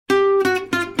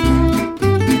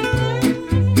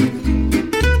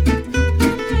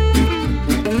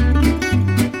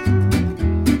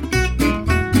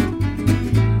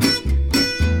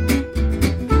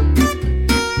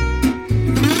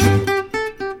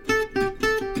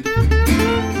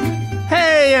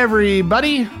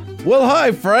everybody. Well,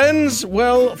 hi, friends.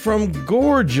 Well, from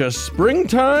gorgeous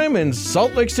springtime in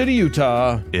Salt Lake City,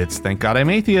 Utah, It's Thank God I'm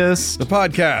Atheist. the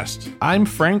podcast. I'm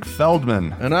Frank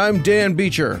Feldman. And I'm Dan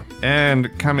Beecher.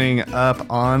 And coming up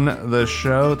on the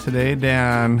show today,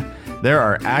 Dan, there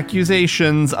are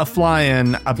accusations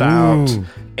a-flying about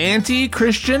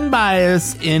anti-Christian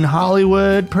bias in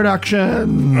Hollywood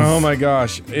productions. Oh my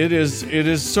gosh, it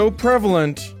is so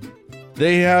prevalent.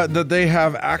 They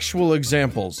have actual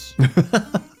examples.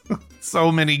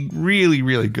 So many really,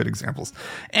 really good examples.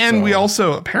 And we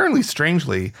also, apparently,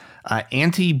 strangely,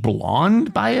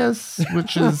 anti-blonde bias,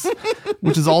 which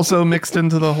is also mixed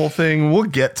into the whole thing. We'll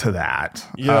get to that.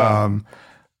 Yeah.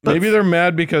 Maybe they're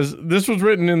mad because this was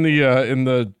written in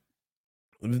the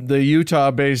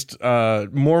Utah-based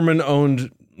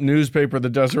Mormon-owned newspaper, the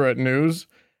Deseret News,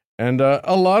 and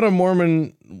a lot of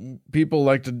Mormon people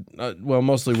like to,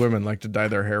 mostly women like to dye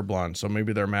their hair blonde. So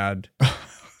maybe they're mad.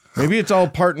 Maybe it's all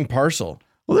part and parcel.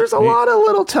 Well, there's a lot of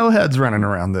little towheads running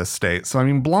around this state. So, I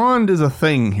mean, blonde is a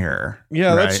thing here.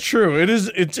 Yeah, right? That's true. It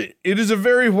is a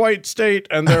very white state,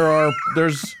 and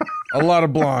there's a lot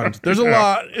of blonde. There's a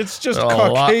lot. It's just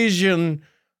Caucasian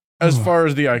as far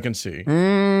as the eye can see.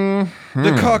 Mm-hmm.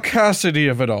 The caucasity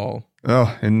of it all.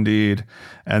 Oh, indeed.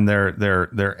 And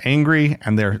they're angry,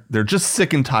 and they're just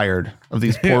sick and tired of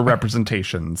these poor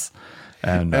representations.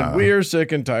 And we are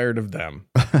sick and tired of them.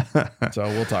 So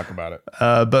we'll talk about it.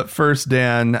 But first,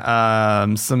 Dan,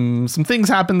 some things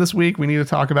happened this week we need to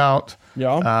talk about.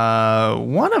 Yeah.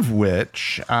 One of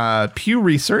which, Pew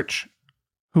Research,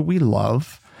 who we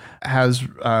love, has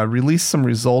released some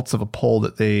results of a poll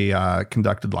that they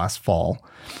conducted last fall,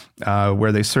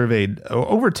 where they surveyed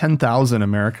over 10,000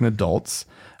 American adults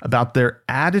about their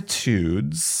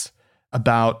attitudes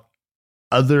about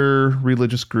other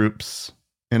religious groups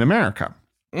in America.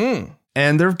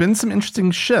 And there have been some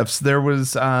interesting shifts. There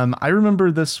was, I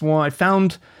remember this one, I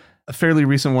found a fairly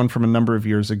recent one from a number of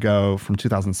years ago from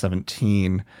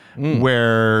 2017,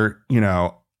 where,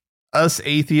 us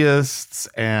atheists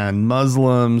and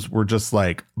Muslims were just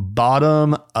like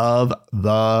bottom of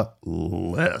the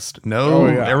list.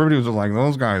 Everybody was just like,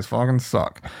 those guys fucking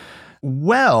suck.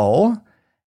 Well,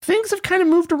 things have kind of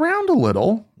moved around a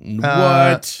little.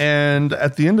 What? And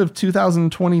at the end of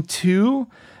 2022,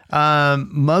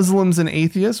 Muslims and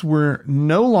atheists were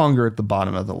no longer at the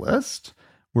bottom of the list.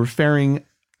 We're faring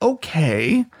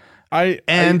okay. I doubt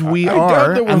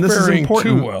that we're faring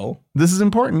too well. This is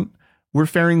important. We're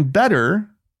faring better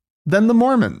than the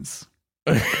Mormons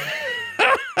by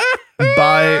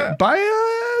a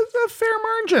fair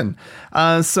margin.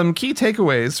 Some key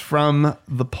takeaways from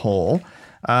the poll.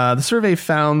 The survey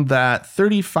found that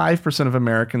 35% of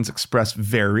Americans express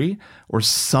very or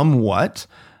somewhat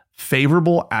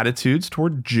favorable attitudes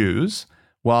toward Jews,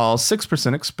 while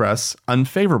 6% express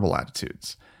unfavorable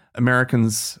attitudes.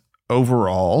 Americans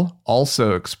overall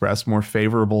also express more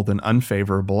favorable than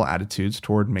unfavorable attitudes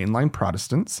toward mainline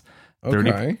Protestants.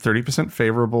 Okay. 30%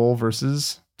 favorable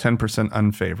versus 10%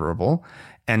 unfavorable.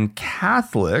 And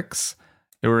Catholics,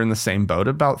 they were in the same boat,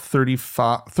 about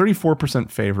 34%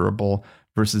 favorable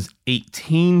versus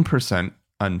 18%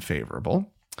 unfavorable.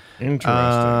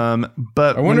 Interesting.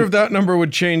 But I wonder if that number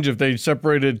would change if they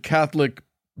separated Catholic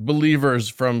believers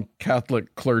from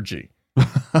Catholic clergy.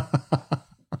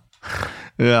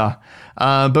 Yeah.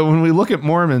 But when we look at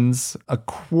Mormons, a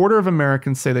quarter of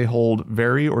Americans say they hold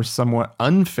very or somewhat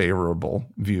unfavorable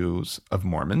views of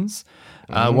Mormons,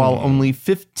 while only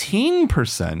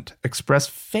 15% express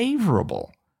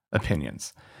favorable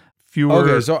opinions.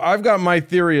 Okay, so I've got my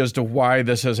theory as to why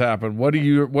this has happened. What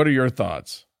are your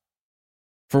thoughts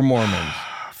for Mormons?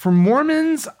 For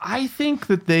Mormons, I think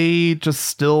that they just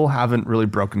still haven't really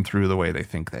broken through the way they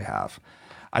think they have.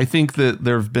 I think that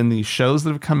there have been these shows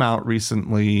that have come out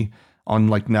recently on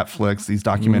like Netflix, these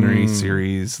documentary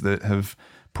series that have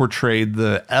portrayed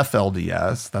the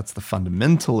FLDS, that's the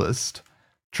fundamentalist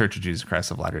Church of Jesus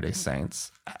Christ of Latter-day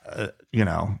Saints,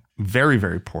 very,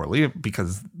 very poorly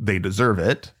because they deserve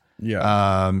it.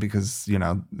 Yeah. Because,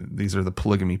 these are the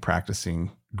polygamy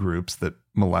practicing groups that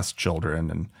molest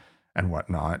children and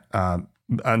whatnot,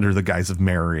 under the guise of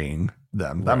marrying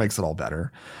them. Right. That makes it all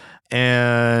better.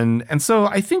 And so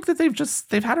I think that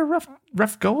they've had a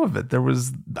rough go of it. There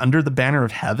was Under the Banner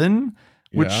of Heaven,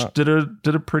 which did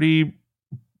a pretty,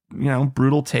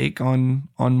 brutal take on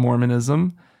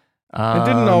Mormonism. It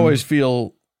didn't always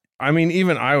feel,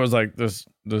 even I was like, this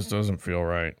doesn't feel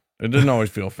right. It didn't always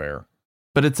feel fair.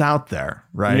 But it's out there,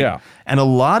 right? Yeah. And a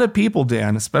lot of people,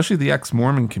 Dan, especially the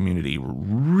ex-Mormon community,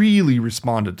 really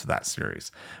responded to that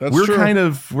series. We're true.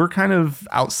 We're kind of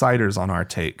outsiders on our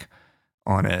take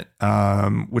on it,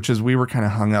 which is we were kind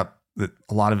of hung up that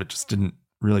a lot of it just didn't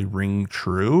really ring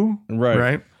true.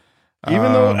 Right.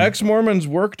 Even though ex-Mormons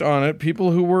worked on it,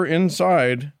 people who were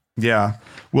inside were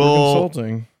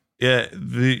consulting. Yeah,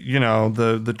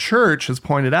 the church has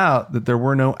pointed out that there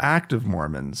were no active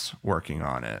Mormons working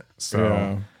on it.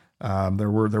 So there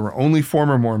were only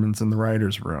former Mormons in the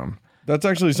writer's room. That's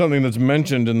actually something that's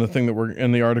mentioned in the thing that we're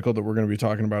in the article that we're going to be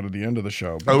talking about at the end of the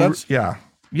show. But yeah,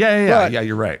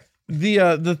 you're right.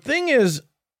 The thing is,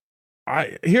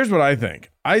 here's what I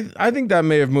think. I think that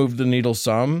may have moved the needle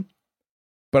some,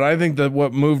 but I think that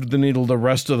what moved the needle the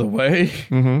rest of the way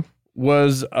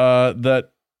was the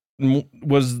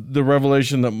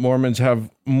revelation that Mormons have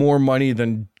more money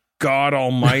than God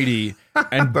Almighty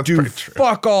and do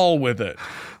fuck all with it.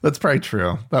 That's probably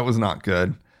true. That was not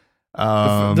good.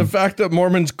 The fact that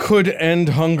Mormons could end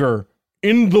hunger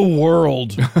in the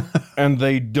world and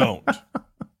they don't.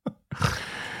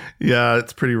 Yeah,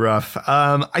 it's pretty rough.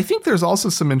 I think there's also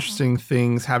some interesting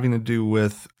things having to do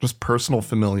with just personal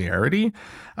familiarity.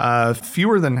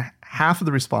 Fewer than half of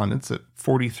the respondents, at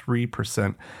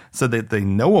 43%, said that they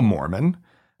know a Mormon.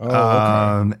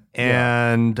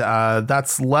 And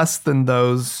that's less than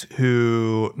those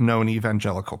who know an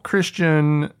evangelical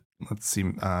Christian. Let's see,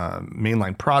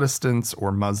 mainline Protestants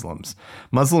or Muslims.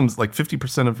 Muslims, like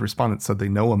 50% of respondents said they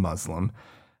know a Muslim,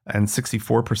 and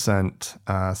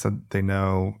 64% said they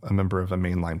know a member of a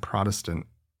mainline Protestant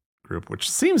group, which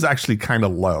seems actually kind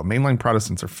of low. Mainline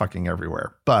Protestants are fucking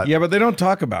everywhere, but they don't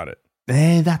talk about it.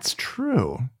 That's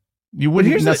true. You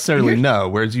wouldn't necessarily know,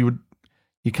 whereas you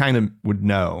kind of would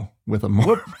know with a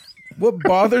Mormon. What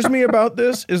bothers me about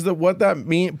this is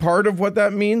that part of what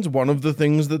that means, one of the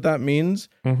things that means,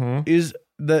 is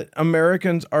that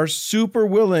Americans are super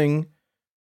willing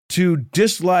to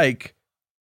dislike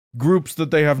groups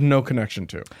that they have no connection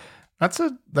to. That's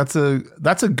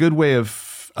a good way of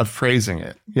phrasing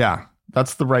it. Yeah,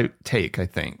 that's the right take, I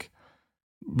think.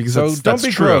 Because don't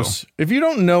be true. Gross. If you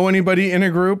don't know anybody in a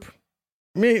group,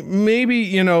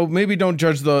 maybe don't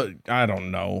judge I don't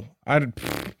know. I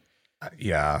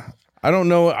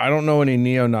don't know any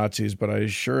neo-Nazis, but I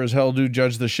sure as hell do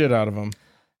judge the shit out of them.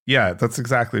 Yeah, that's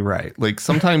exactly right. Like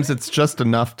sometimes it's just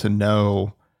enough to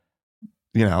know,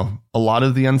 a lot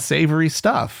of the unsavory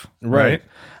stuff. Right.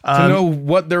 To know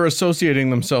what they're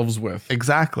associating themselves with.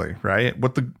 Exactly. Right.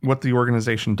 What the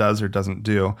organization does or doesn't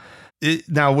do.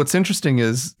 Now, what's interesting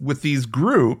is with these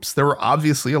groups, there were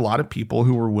obviously a lot of people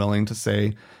who were willing to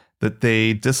say that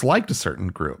they disliked a certain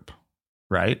group.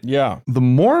 Right? Yeah. The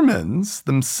Mormons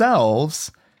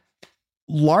themselves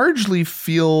largely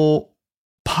feel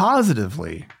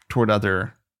positively toward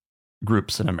other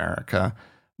groups in America,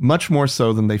 much more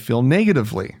so than they feel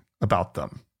negatively about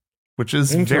them, which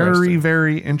is very,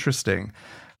 very interesting.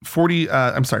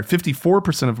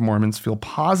 54% of Mormons feel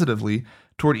positively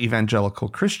toward evangelical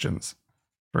Christians,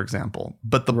 for example.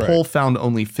 But the poll found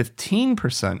only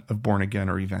 15% of born again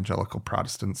or evangelical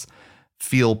Protestants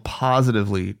feel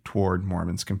positively toward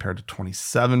Mormons compared to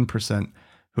 27%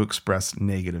 who expressed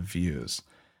negative views.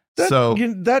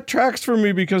 That tracks for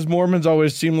me because Mormons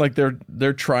always seem like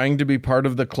they're trying to be part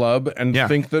of the club and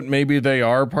think that maybe they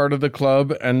are part of the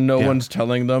club and no one's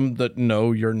telling them that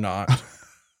no, you're not.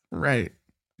 Right.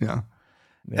 Yeah.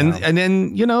 And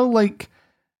then,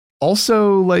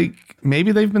 also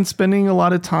maybe they've been spending a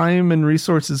lot of time and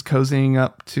resources cozying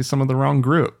up to some of the wrong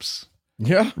groups.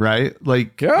 Yeah. Right?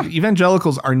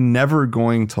 Evangelicals are never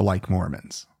going to like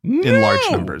Mormons in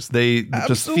large numbers. They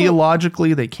just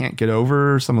theologically, they can't get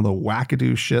over some of the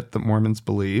wackadoo shit that Mormons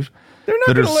believe. They're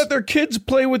not going to let their kids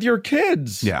play with your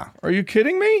kids. Yeah. Are you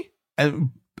kidding me?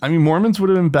 And Mormons would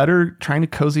have been better trying to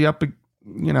cozy up, to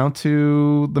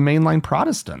the mainline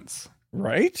Protestants.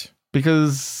 Right?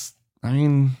 Because,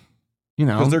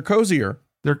 because they're cozier.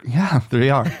 They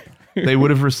are. They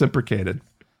would have reciprocated.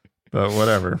 But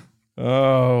whatever.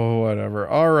 Oh, whatever.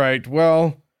 All right.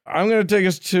 Well, I'm going to take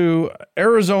us to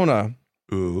Arizona.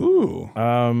 Ooh.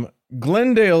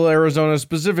 Glendale, Arizona,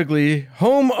 specifically,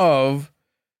 home of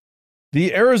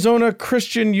the Arizona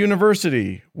Christian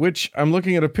University, which I'm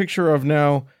looking at a picture of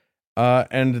now,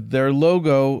 and their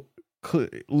logo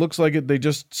looks like they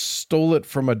just stole it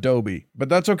from Adobe, but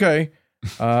that's okay.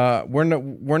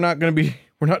 We're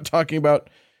not talking about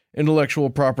intellectual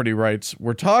property rights.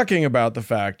 We're talking about the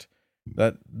fact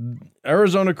that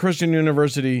Arizona Christian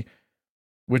University,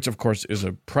 which of course is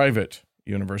a private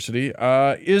university,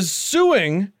 is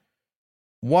suing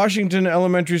Washington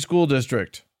Elementary School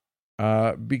District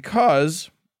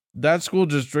because that school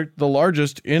district, the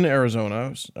largest in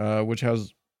Arizona, which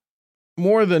has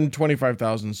more than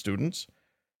 25,000 students,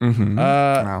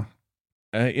 wow.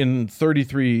 In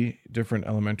 33 different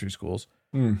elementary schools.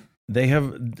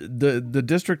 the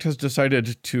district has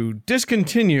decided to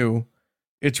discontinue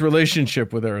its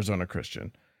relationship with Arizona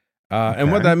Christian.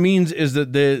 And what that means is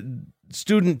that the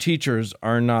student teachers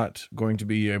are not going to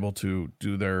be able to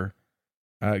do their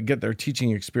get their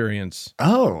teaching experience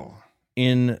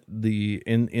in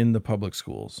the public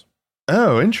schools.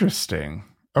 Oh, interesting.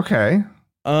 Okay.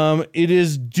 It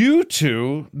is due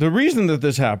to the reason that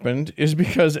this happened is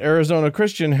because Arizona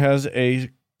Christian has a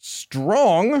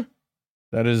strong,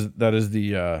 that is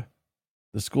the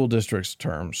school district's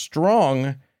term,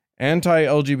 strong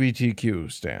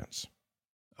anti-LGBTQ stance.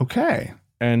 Okay.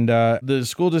 And the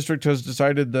school district has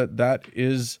decided that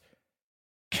is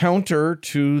counter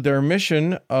to their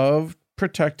mission of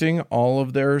protecting all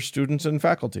of their students and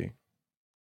faculty.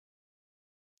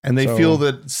 And they feel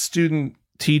that student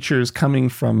teachers coming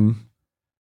from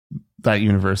that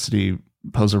university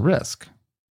pose a risk.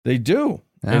 They do,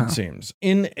 it seems.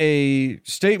 In a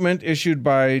statement issued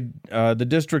by the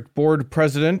district board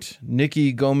president,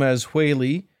 Nikki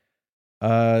Gomez-Hueli,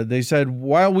 they said,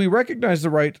 while we recognize the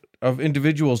right of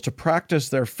individuals to practice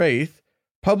their faith,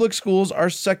 public schools are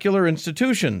secular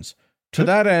institutions. To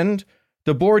that end,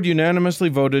 the board unanimously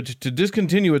voted to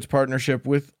discontinue its partnership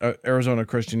with Arizona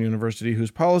Christian University,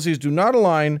 whose policies do not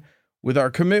align with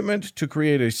our commitment to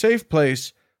create a safe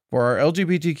place for our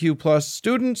LGBTQ plus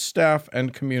students, staff,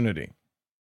 and community.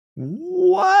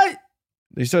 What?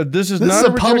 They said this is not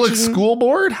a public school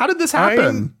board? How did this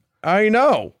happen? I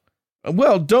know.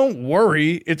 Well, don't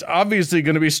worry. It's obviously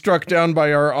going to be struck down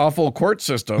by our awful court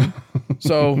system.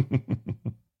 So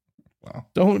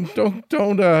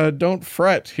don't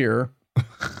fret here.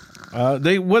 What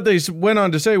they went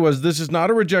on to say was, this is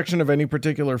not a rejection of any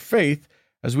particular faith,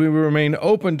 as we remain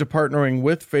open to partnering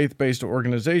with faith-based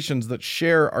organizations that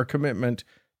share our commitment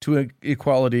to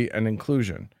equality and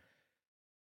inclusion.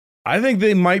 I think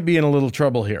they might be in a little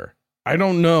trouble here. I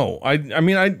don't know. I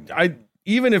mean,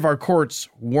 even if our courts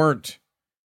weren't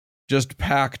just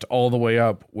packed all the way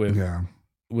up with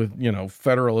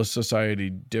Federalist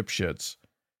Society dipshits,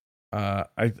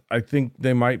 I think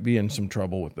they might be in some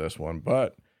trouble with this one.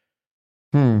 But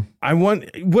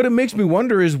what it makes me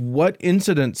wonder is what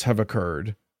incidents have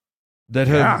occurred that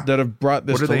have brought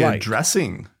this to light. What are they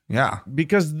addressing? Yeah,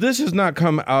 because this has not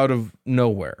come out of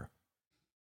nowhere.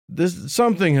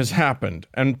 Something has happened,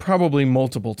 and probably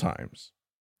multiple times.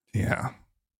 Yeah.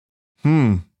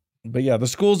 But yeah, the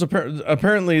schools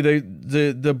apparently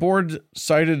the board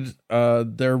cited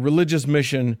their religious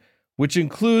mission, which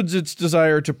includes its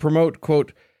desire to promote,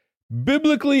 quote,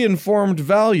 biblically informed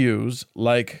values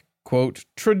like, quote,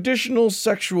 traditional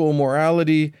sexual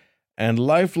morality and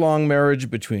lifelong marriage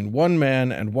between one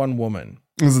man and one woman.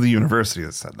 This is the university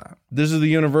that said that. This is the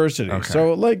university. Okay.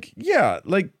 So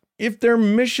if their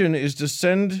mission is to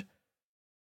send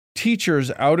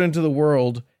teachers out into the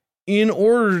world in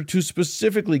order to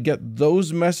specifically get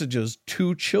those messages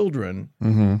to children,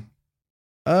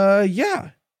 I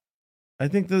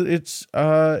think that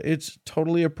it's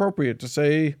totally appropriate to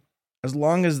say, as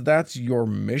long as that's your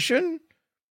mission,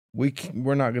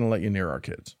 we're not going to let you near our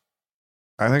kids.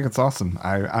 I think it's awesome.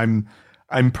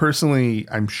 I'm personally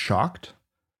shocked.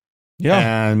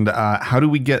 Yeah. And how do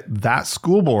we get that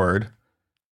school board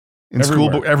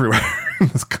everywhere in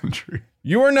this country?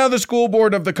 You are now the school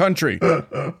board of the country.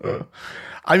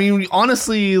 I mean,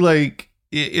 honestly, like,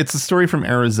 it's a story from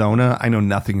Arizona. I know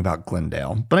nothing about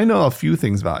Glendale, but I know a few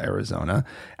things about Arizona,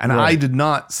 and I did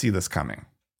not see this coming.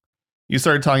 You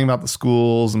started talking about the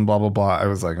schools and blah, blah, blah. I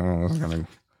was like, this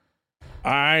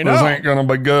ain't gonna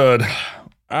be good.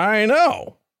 I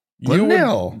know.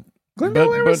 Glendale,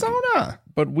 Arizona.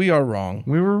 But we are wrong.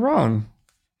 We were wrong.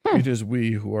 It is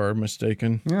we who are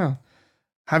mistaken. Yeah.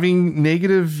 Having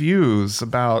negative views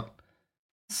about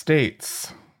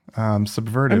states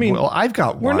subverted. I mean, well, I've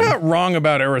got one. We're not wrong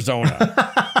about Arizona.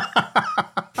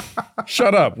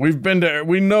 Shut up. We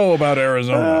know about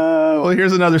Arizona. Well,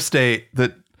 here's another state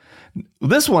that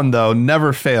this one, though,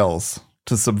 never fails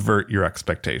to subvert your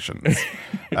expectations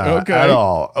at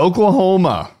all.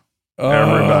 Oklahoma,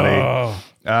 everybody.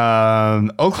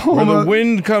 Oklahoma. Where the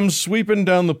wind comes sweeping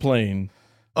down the plain.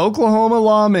 Oklahoma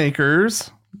lawmakers,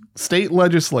 state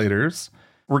legislators,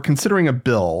 were considering a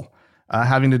bill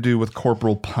having to do with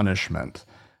corporal punishment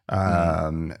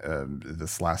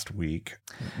this last week.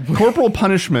 Corporal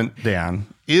punishment, Dan,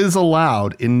 is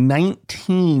allowed in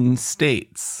 19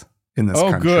 states in this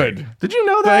country. Oh, good. Did you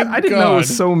know that? Thank I didn't God. know it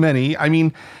was so many. I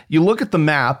mean, you look at the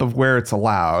map of where it's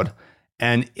allowed,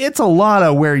 and it's a lot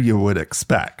of where you would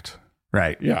expect.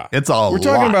 Right. Yeah. It's a lot. We're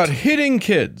talking about hitting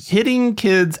kids. Hitting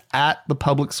kids at the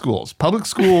public schools. Public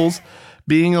schools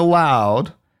being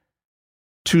allowed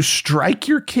to strike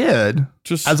your kid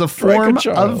as a form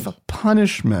of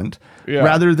punishment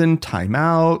rather than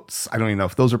timeouts. I don't even know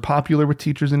if those are popular with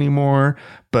teachers anymore,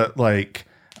 but like,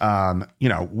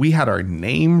 we had our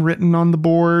name written on the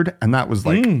board, and that was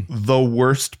like the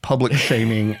worst public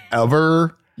shaming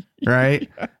ever. Right.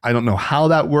 Yeah. I don't know how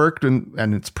that worked. And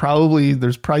there's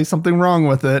probably something wrong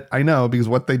with it. I know, because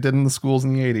what they did in the schools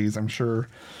in the 80s, I'm sure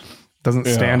doesn't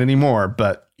stand anymore.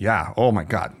 But yeah. Oh my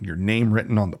God. Your name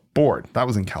written on the board. That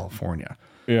was in California.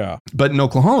 Yeah. But in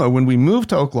Oklahoma, when we moved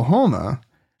to Oklahoma,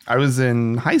 I was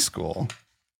in high school.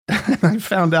 And I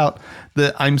found out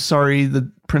that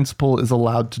the principal is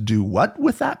allowed to do what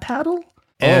with that paddle?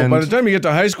 And by the time you get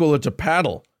to high school, it's a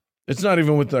paddle. It's not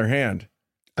even with their hand.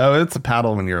 Oh, it's a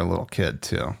paddle when you're a little kid,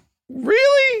 too.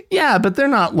 Really? Yeah, but they're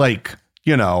not like,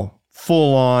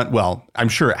 full on. Well, I'm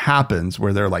sure it happens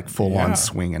where they're like full on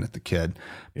swinging at the kid.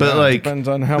 But like, depends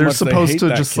on how they're much supposed they hate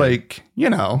to just kid. Like,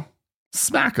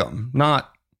 smack them,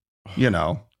 not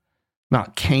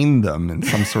cane them in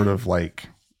some sort of like,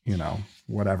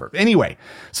 whatever. Anyway,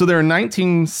 so there are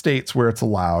 19 states where it's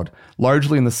allowed,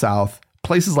 largely in the South.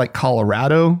 Places like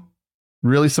Colorado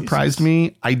really surprised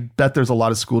me. I bet there's a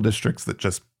lot of school districts that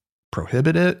just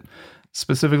prohibit it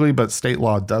specifically, but state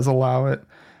law does allow it.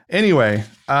 Anyway,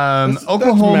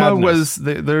 Oklahoma was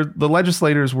the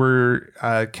legislators were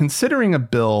considering a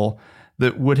bill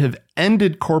that would have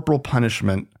ended corporal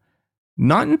punishment,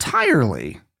 not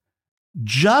entirely,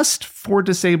 just for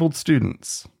disabled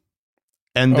students.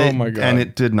 And and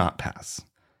it did not pass.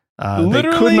 They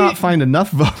could not find enough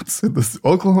votes in the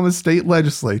Oklahoma state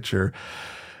legislature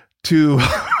to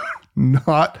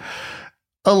not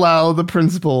allow the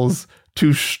principals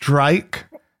to strike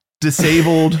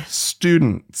disabled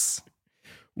students.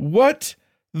 What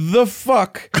the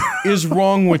fuck is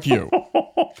wrong with you?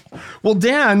 Well,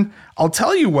 Dan, I'll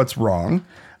tell you what's wrong.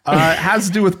 It has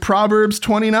to do with Proverbs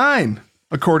 29,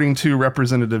 according to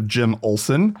Representative Jim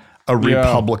Olson, a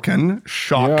Republican.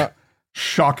 Shock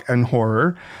and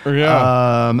horror.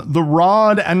 The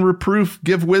rod and reproof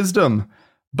give wisdom,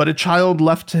 but a child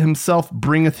left to himself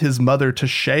bringeth his mother to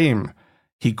shame.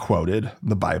 He quoted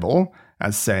the Bible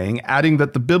as saying, adding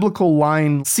that the biblical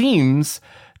line seems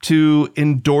to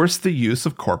endorse the use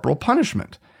of corporal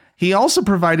punishment. He also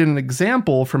provided an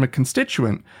example from a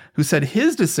constituent who said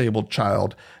his disabled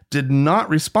child did not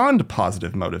respond to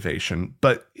positive motivation,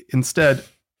 but instead,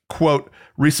 quote,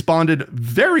 responded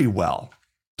very well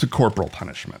to corporal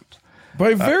punishment.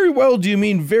 By very well, do you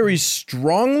mean very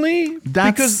strongly?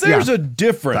 Because there's a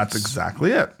difference. That's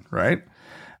exactly it, right?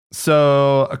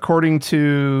 So according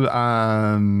to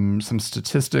some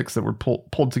statistics that were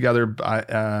pulled together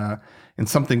by, in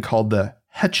something called the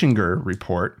Hetchinger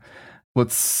Report,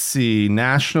 let's see,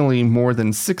 nationally, more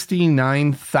than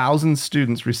 69,000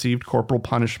 students received corporal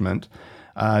punishment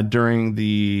during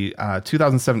the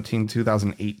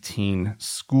 2017-2018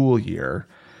 school year.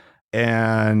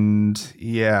 And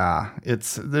yeah,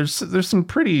 there's some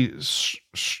pretty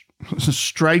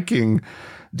striking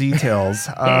details.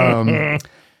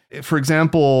 For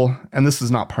example, and this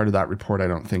is not part of that report, I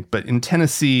don't think, but in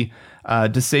Tennessee,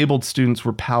 disabled students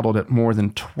were paddled at more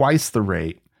than twice the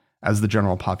rate as the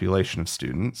general population of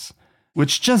students,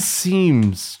 which just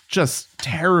seems just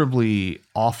terribly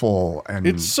awful, and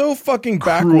it's so fucking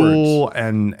cruel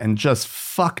backwards and just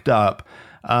fucked up,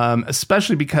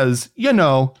 especially because,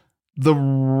 the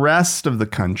rest of the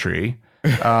country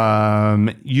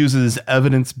uses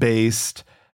evidence-based,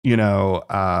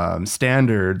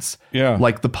 standards,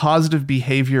 like the positive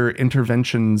behavior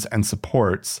interventions and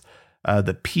supports,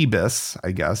 the PBIS,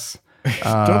 I guess.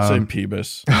 Don't say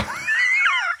PBIS.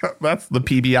 That's the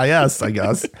PBIS, I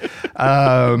guess.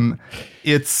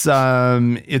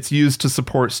 It's used to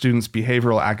support students'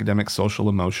 behavioral, academic, social,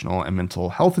 emotional, and mental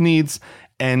health needs,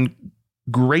 and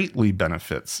greatly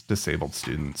benefits disabled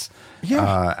students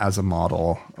as a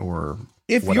model or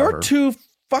if whatever. You're too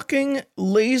fucking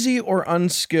lazy or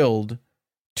unskilled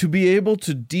to be able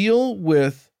to deal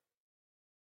with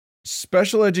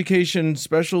special education,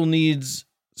 special needs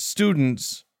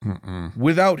students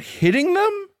without hitting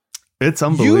them, it's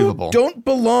unbelievable. You don't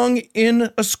belong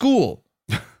in a school.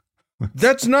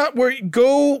 That's not where you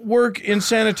go work in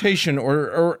sanitation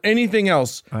or anything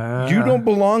else. You don't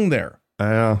belong there.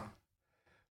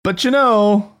 But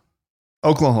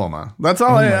Oklahoma. That's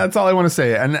all I want to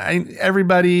say. And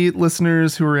everybody,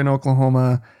 listeners who are in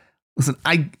Oklahoma, listen,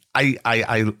 I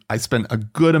spent a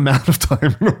good amount of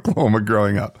time in Oklahoma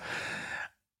growing up.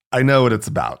 I know what it's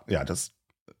about. Yeah, just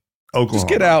Oklahoma. Just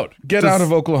get out. Get out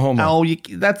of Oklahoma. Oh,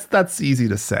 that's easy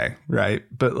to say, right?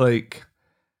 But like,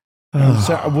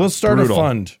 we'll start a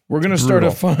fund. We're going to start a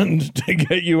fund to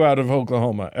get you out of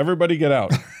Oklahoma. Everybody get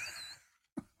out.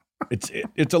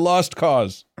 It's a lost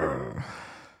cause.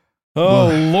 Oh,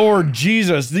 Lord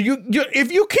Jesus.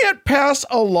 If you can't pass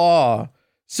a law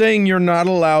saying you're not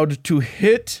allowed to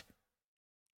hit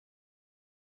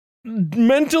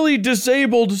mentally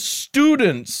disabled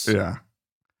students. Yeah.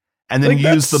 And then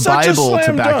use the Bible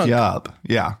to back you up.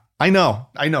 Yeah. I know,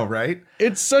 right?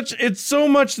 That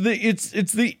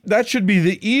should be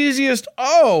the easiest.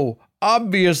 Oh,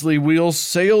 obviously we'll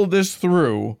sail this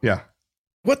through. Yeah.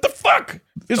 What the fuck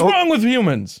is wrong with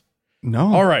humans?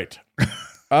 No. All right.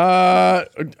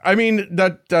 I mean,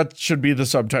 that should be the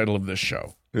subtitle of this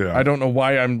show. Yeah. I don't know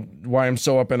why I'm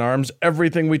so up in arms.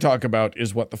 Everything we talk about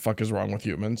is what the fuck is wrong with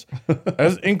humans,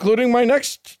 including my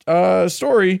next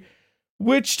story,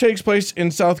 which takes place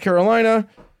in South Carolina,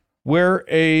 where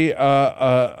a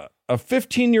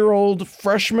 15-year-old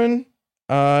freshman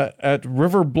at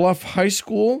River Bluff High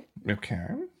School, one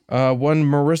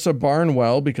Marissa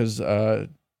Barnwell, because the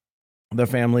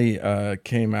family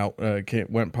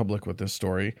went public with this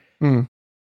story. Mm.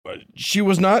 She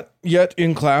was not yet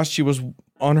in class. She was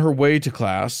on her way to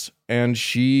class, and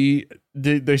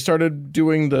they started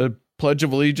doing the Pledge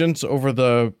of Allegiance over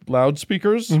the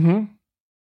loudspeakers. Mm-hmm.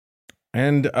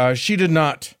 And she did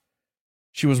not.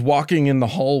 She was walking in the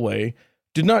hallway,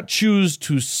 did not choose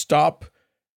to stop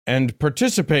and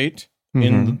participate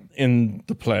in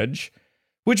the pledge.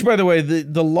 Which, by the way,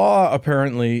 the law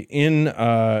apparently in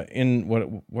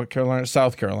what Carolina,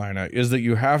 South Carolina, is that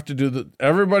you have to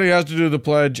everybody has to do the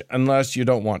pledge unless you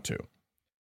don't want to.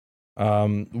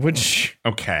 Which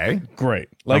great,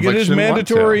 like it is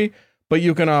mandatory, but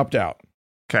you can opt out.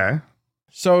 Okay.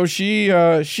 So she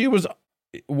was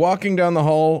walking down the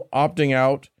hall, opting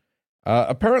out.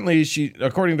 Apparently, she,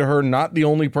 according to her, not the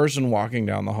only person walking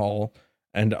down the hall.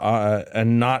 And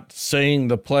not saying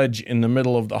the pledge in the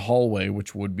middle of the hallway,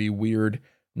 which would be weird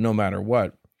no matter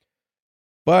what.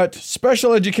 But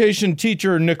special education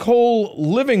teacher Nicole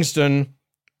Livingston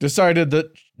decided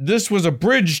that this was a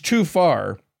bridge too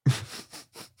far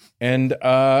and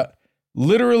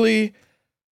literally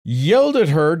yelled at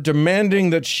her, demanding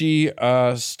that she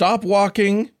stop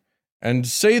walking and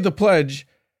say the pledge,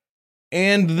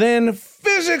 and then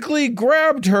physically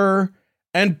grabbed her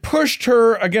and pushed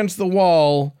her against the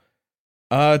wall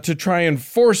to try and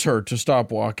force her to stop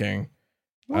walking.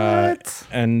 What?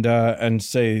 And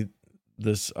say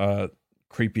this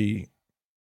creepy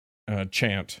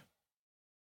chant.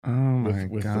 Oh my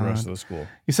with God. The rest of the school.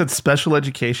 You said special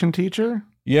education teacher?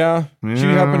 Yeah. She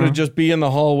happened to just be in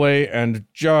the hallway and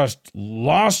just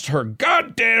lost her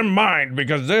goddamn mind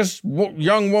because this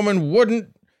young woman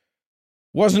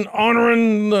wasn't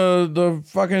honoring the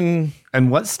fucking And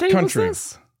what state country. was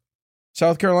this?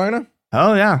 South Carolina?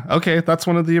 Oh yeah. Okay, that's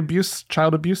one of the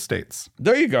child abuse states.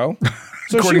 There you go.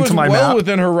 So According she was to my well map.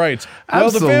 within her rights.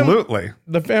 Absolutely. Well,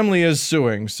 the family is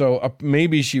suing, so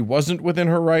maybe she wasn't within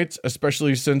her rights,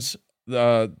 especially since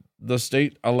the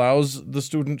state allows the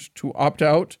student to opt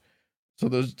out. So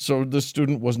the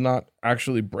student was not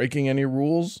actually breaking any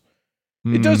rules.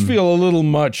 It does feel a little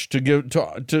much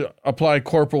to apply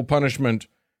corporal punishment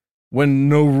when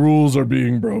no rules are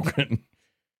being broken.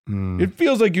 It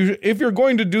feels like if you're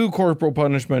going to do corporal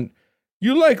punishment,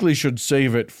 you likely should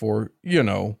save it for,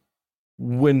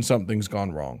 when something's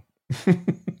gone wrong.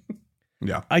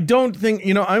 Yeah. I don't think,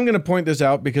 I'm going to point this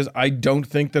out because I don't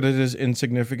think that it is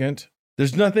insignificant.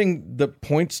 There's nothing that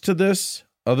points to this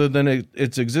other than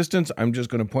its existence. I'm just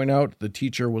going to point out the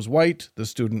teacher was white, the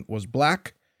student was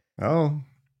black. Oh.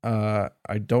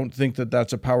 I don't think that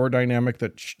that's a power dynamic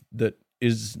that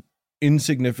is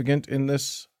insignificant in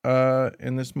this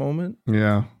moment.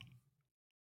 Yeah.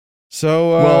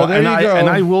 So there you go. And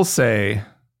I will say,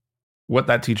 what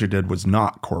that teacher did was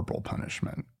not corporal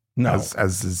punishment. No,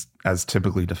 as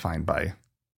typically defined by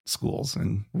schools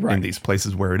and right. in these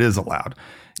places where it is allowed.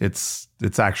 It's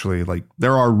actually like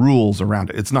there are rules around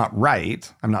it. It's not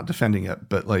right. I'm not defending it,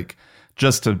 but like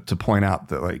just to point out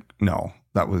that like no.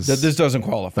 That this doesn't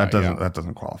qualify. That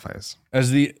doesn't qualify as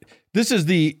this is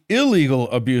the illegal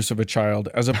abuse of a child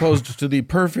as opposed to the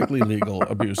perfectly legal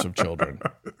abuse of children.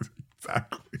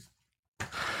 Exactly.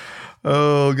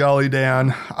 Oh golly,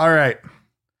 Dan. All right.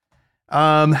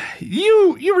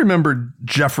 You remember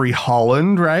Jeffrey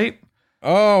Holland, right?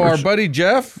 Oh, our buddy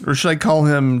Jeff? Or should I call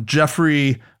him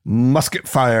Jeffrey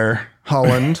Musketfire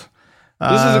Holland?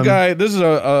 This is a guy. This is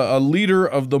a leader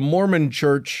of the Mormon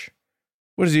Church.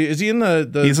 What is he? Is he in the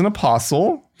He's an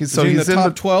apostle. He's in the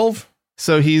top 12?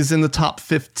 So he's in the top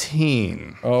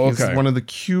 15. Oh, okay. He's one of the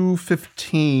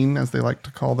Q15, as they like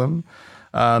to call them.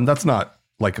 That's not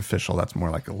like official. That's more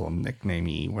like a little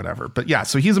nicknamey, whatever. But yeah,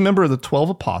 so he's a member of the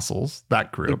 12 apostles,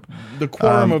 that group. The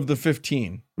quorum of the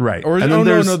 15. Right. Or no,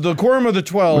 the quorum of the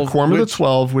 12. The quorum of the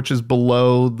 12, which is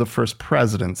below the first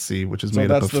presidency, which is made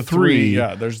up of three.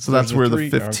 Yeah, that's where the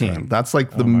 15. Okay. That's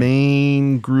like the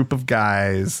main group of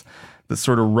guys that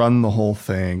sort of run the whole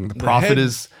thing. The prophet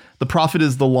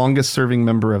is the longest serving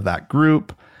member of that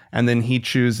group, and then he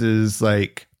chooses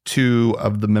like 2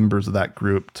 of the members of that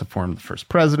group to form the first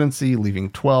presidency, leaving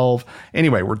 12.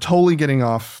 Anyway, we're totally getting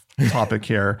off topic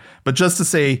here, but just to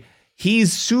say,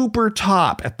 he's super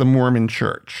top at the Mormon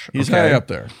church. He's high up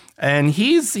there. And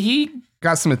he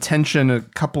got some attention a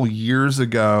couple years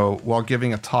ago while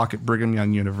giving a talk at Brigham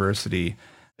Young University.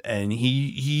 And he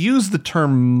used the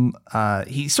term,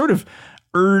 he sort of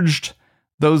urged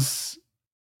those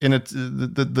in it,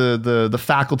 the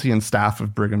faculty and staff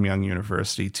of Brigham Young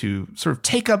University to sort of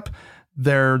take up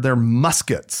their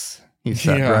muskets, he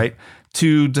said, right?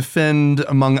 To defend,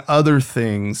 among other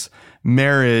things,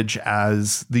 marriage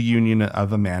as the union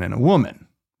of a man and a woman.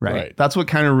 Right. That's what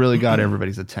kind of really got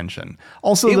everybody's attention.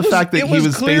 Also, the fact that he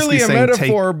was clearly basically a saying,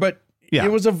 metaphor, but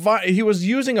it was he was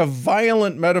using a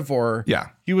violent metaphor. Yeah.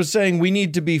 He was saying we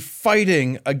need to be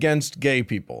fighting against gay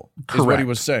people. Correct. Is what he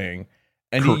was saying.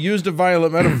 And he used a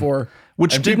violent metaphor,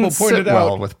 which and didn't people pointed sit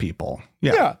well out with people.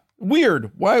 Yeah.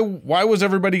 Weird. Why was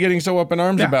everybody getting so up in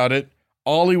arms about it?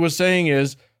 All he was saying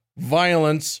is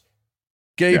violence,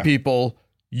 gay people,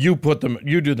 you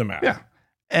do the math. Yeah.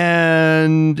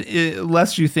 And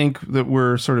lest you think that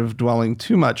we're sort of dwelling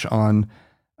too much on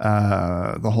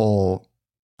the whole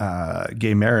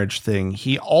gay marriage thing,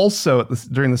 he also,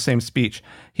 during the same speech,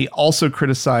 he also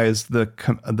criticized a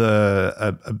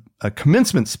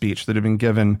commencement speech that had been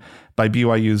given by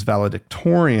BYU's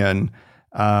valedictorian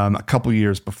a couple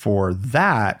years before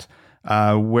that,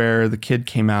 where the kid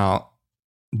came out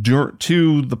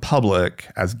to the public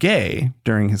as gay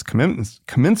during his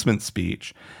commencement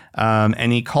speech,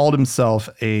 and he called himself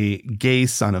a gay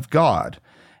son of God.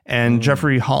 And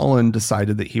Jeffrey Holland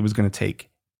decided that he was going to take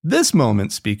this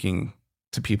moment speaking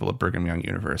to people at Brigham Young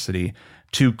University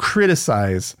to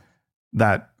criticize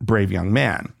that brave young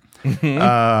man. Which,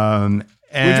 by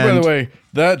the way,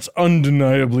 that's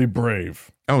undeniably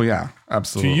brave. Oh yeah,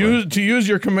 absolutely. To use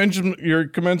your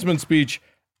commencement speech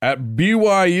at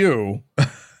BYU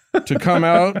to come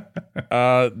out,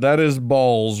 that is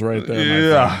balls right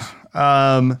there, my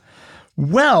friends.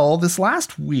 Well, this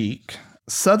last week,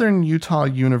 Southern Utah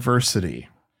University,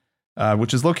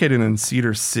 which is located in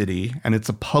Cedar City, and it's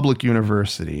a public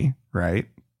university, right?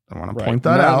 I want to point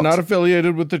that out. Not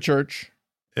affiliated with the church.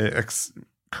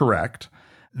 Correct.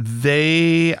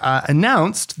 They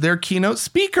announced their keynote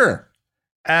speaker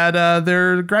at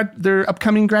their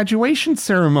upcoming graduation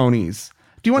ceremonies.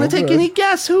 Do you want to take any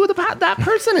guess who that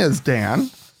person is, Dan?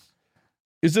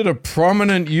 Is it a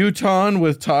prominent Utahn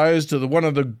with ties to one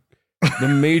of the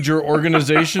major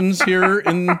organizations here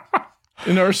in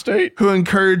our state? Who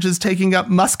encourages taking up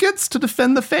muskets to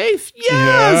defend the faith? Yes!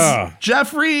 Yeah.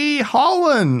 Jeffrey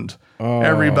Holland. Oh,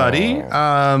 everybody.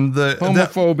 The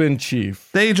homophobe in chief.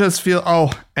 They just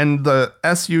feel, and the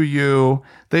SUU,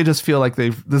 they just feel like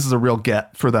this is a real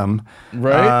get for them.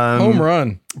 Right? Home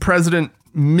run. President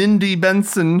Mindy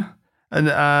Benson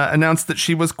announced that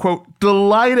she was, quote,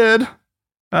 delighted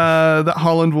that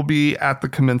Holland will be at the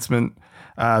commencement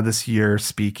this year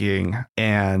speaking,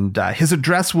 and his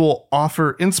address will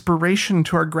offer inspiration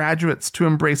to our graduates to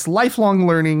embrace lifelong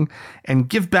learning and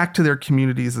give back to their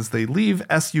communities as they leave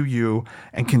SUU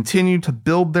and continue to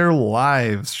build their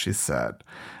lives, she said.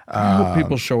 I hope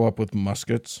people show up with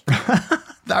muskets.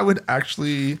 That would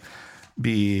actually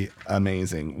be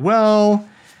amazing. Well,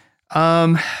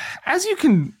 as you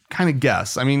can kind of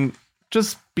guess, I mean,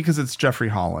 just because it's Jeffrey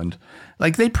Holland,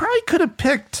 like they probably could have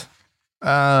picked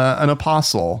an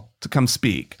apostle to come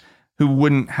speak who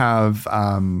wouldn't have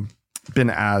been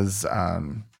as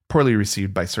poorly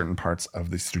received by certain parts of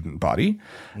the student body.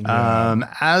 Yeah.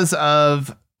 As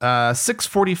of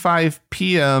 6:45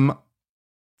 p.m.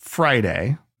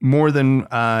 Friday, more than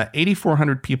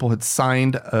 8,400 people had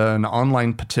signed an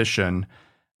online petition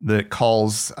that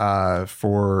calls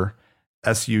for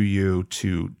SUU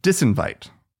to disinvite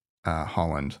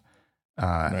Holland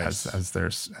nice. as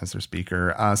their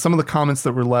speaker. Some of the comments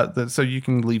that were so you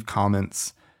can leave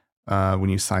comments when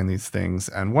you sign these things.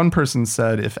 And one person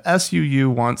said, if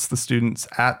SUU wants the students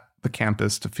at the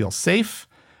campus to feel safe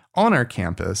on our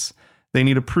campus, they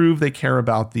need to prove they care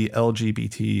about the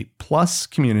LGBT plus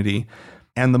community.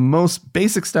 And the most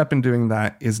basic step in doing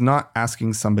that is not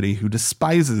asking somebody who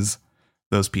despises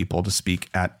those people to speak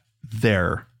at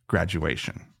their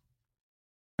graduation.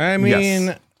 I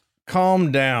mean,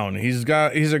 calm down. He's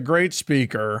a great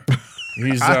speaker.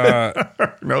 He's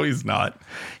no, he's not.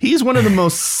 He's one of the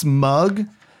most smug.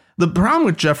 The problem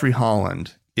with Jeffrey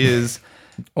Holland is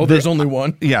there's only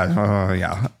one.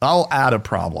 Yeah. I'll add a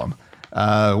problem.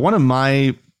 I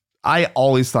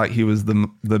always thought he was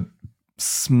the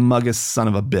smuggest son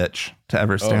of a bitch to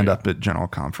ever stand up at General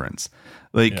Conference.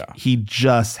 He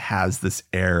just has this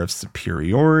air of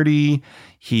superiority.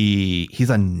 He's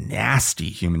a nasty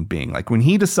human being. Like when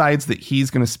he decides that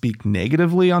he's going to speak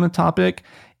negatively on a topic,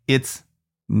 it's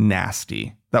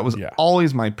nasty. That was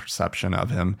always my perception of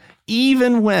him.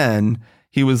 Even when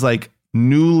he was like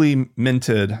newly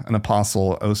minted an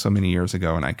apostle so many years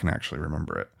ago, and I can actually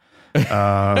remember it.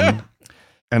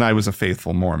 And I was a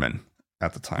faithful Mormon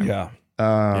at the time.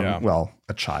 Well,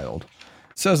 a child.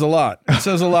 Says a lot. It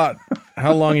says a lot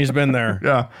how long he's been there.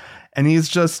 Yeah. And he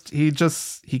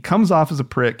comes off as a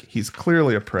prick. He's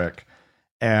clearly a prick.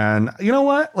 And you know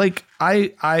what? Like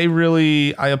I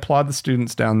applaud the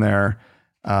students down there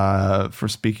for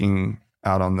speaking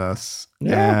out on this.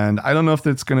 Yeah. And I don't know if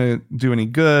it's going to do any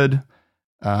good.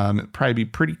 It'd probably be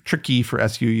pretty tricky for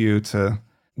SUU to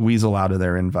weasel out of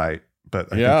their invite. But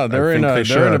they're in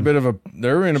a bit of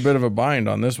a bind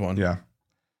on this one. Yeah.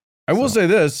 I will say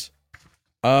this.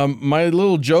 My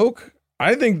little joke,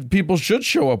 I think people should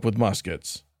show up with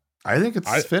muskets. I think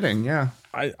it's fitting, yeah.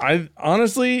 I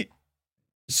honestly,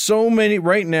 so many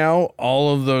right now,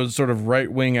 all of those sort of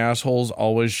right-wing assholes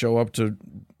always show up to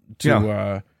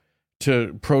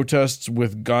protests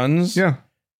with guns. Yeah.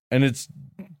 And it's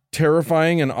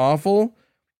terrifying and awful,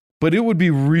 but it would be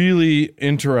really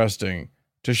interesting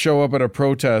to show up at a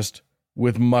protest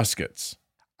with muskets.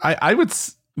 I would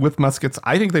with muskets.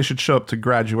 I think they should show up to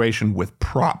graduation with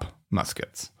prop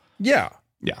muskets. Yeah.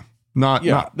 Yeah. Not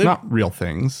real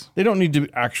things. They don't need to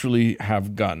actually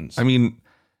have guns. I mean,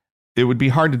 it would be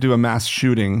hard to do a mass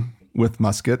shooting with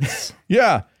muskets.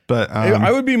 Yeah. But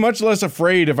I would be much less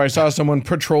afraid if I saw someone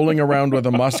patrolling around with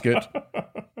a musket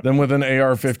than with an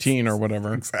AR-15 or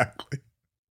whatever. Exactly.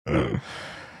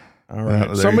 All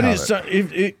right.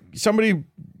 Somebody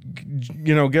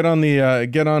get on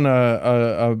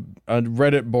a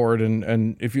Reddit board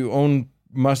and if you own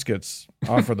muskets,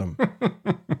 offer them.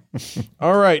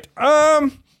 All right.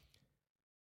 I'm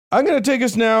going to take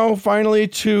us now finally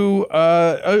to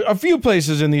a few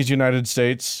places in these United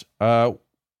States.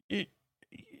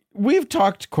 We've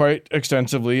talked quite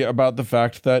extensively about the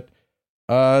fact that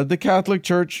the Catholic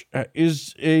Church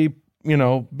is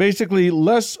basically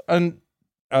less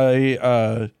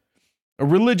a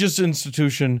religious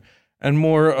institution and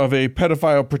more of a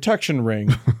pedophile protection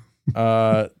ring.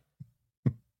 And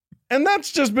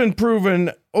that's just been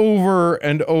proven over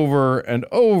and over and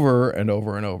over and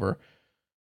over and over.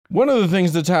 One of the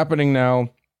things that's happening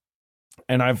now,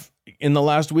 and in the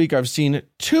last week, I've seen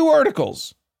 2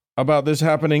 articles about this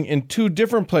happening in 2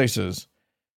 different places,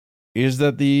 is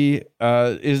that the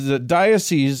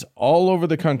dioceses all over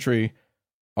the country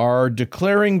are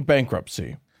declaring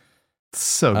bankruptcy.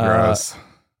 So gross.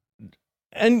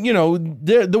 And,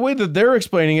 the way that they're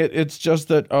explaining it, it's just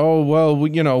that,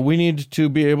 we need to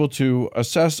be able to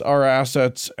assess our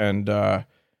assets and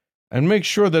make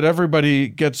sure that everybody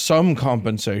gets some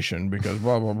compensation because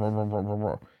blah, blah, blah, blah, blah, blah,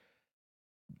 blah.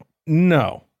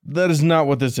 No, that is not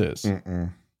what this is.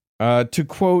 To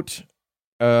quote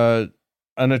an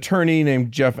attorney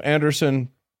named Jeff Anderson,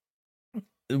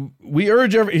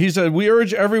 he said, we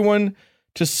urge everyone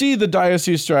to see the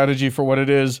diocese strategy for what it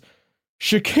is.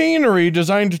 Chicanery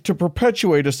designed to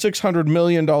perpetuate a $600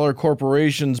 million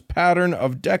corporation's pattern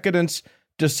of decadence,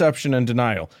 deception, and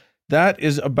denial. That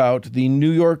is about the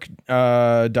New York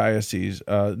diocese,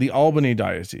 the Albany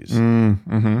diocese,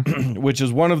 which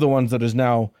is one of the ones that is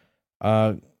now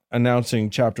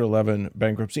announcing Chapter 11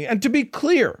 bankruptcy. And to be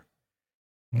clear,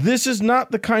 this is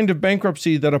not the kind of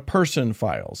bankruptcy that a person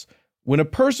files. When a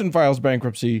person files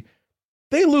bankruptcy,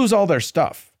 they lose all their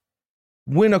stuff.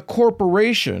 When a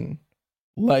corporation,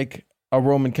 like a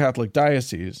Roman Catholic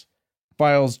diocese,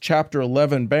 files Chapter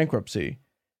 11 bankruptcy,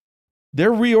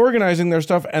 they're reorganizing their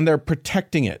stuff and they're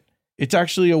protecting it. It's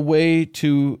actually a way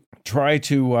to try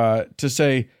to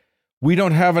say, we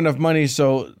don't have enough money.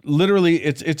 So literally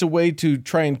it's a way to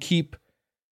try and keep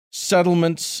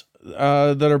settlements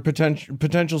that are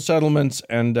potential settlements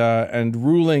and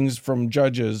rulings from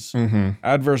judges,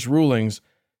 adverse rulings,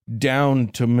 down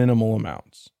to minimal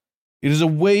amounts. It is a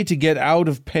way to get out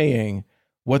of paying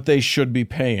what they should be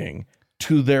paying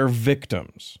to their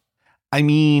victims. I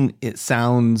mean, it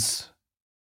sounds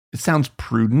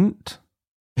prudent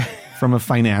from a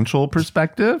financial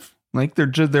perspective. Like they're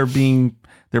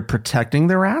protecting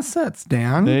their assets,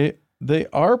 Dan. They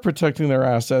are protecting their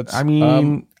assets. I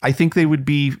mean, I think they would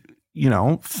be,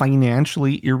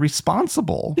 financially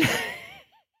irresponsible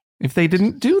if they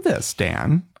didn't do this,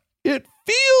 Dan. It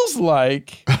feels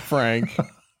like, Frank,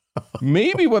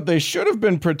 maybe what they should have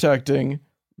been protecting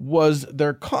was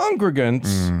their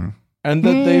congregants and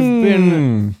that they've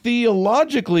been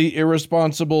theologically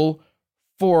irresponsible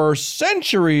for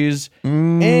centuries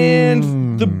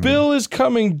and the bill is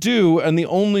coming due and the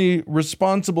only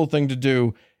responsible thing to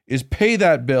do is pay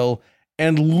that bill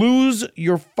and lose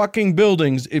your fucking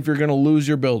buildings if you're going to lose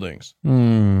your buildings. Wow.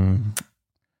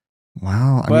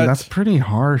 I mean, that's pretty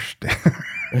harsh.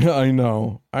 I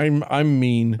know. I'm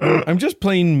mean. I'm just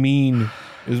plain mean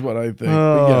is what I think.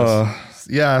 Yes.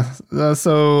 Yeah.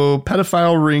 So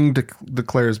pedophile ring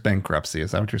declares bankruptcy. Is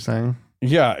that what you're saying?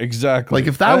 Yeah, exactly. Like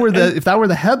if that were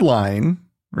the headline,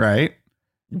 right?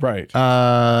 Right.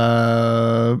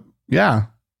 Yeah.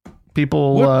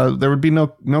 People there would be no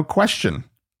question.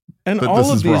 And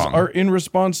all of these are in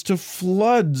response to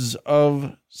floods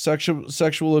of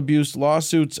sexual abuse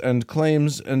lawsuits and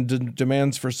claims and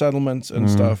demands for settlements and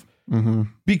stuff. Mm-hmm.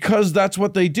 Because that's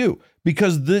what they do.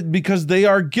 Because they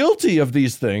are guilty of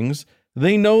these things.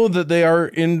 They know that they are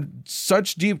in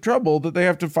such deep trouble that they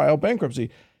have to file bankruptcy.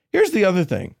 Here's the other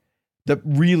thing that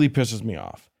really pisses me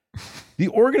off. The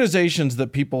organizations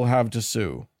that people have to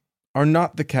sue are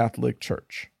not the Catholic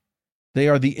Church. They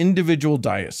are the individual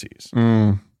dioceses.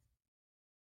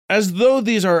 As though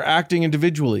these are acting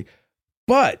individually.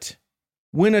 But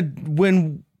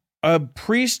when a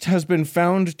priest has been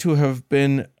found to have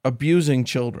been abusing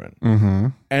children,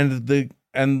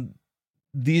 and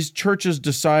these churches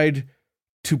decide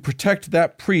to protect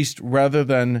that priest rather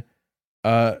than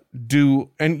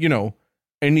do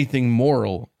anything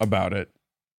moral about it,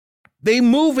 they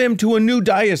move him to a new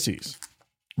diocese.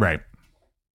 Right.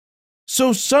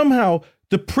 So somehow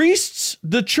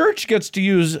the church gets to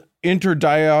use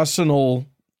interdiocesan,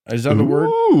 is that the word?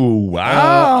 Ooh,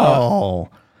 wow.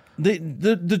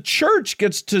 The church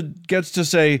gets to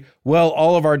say, well,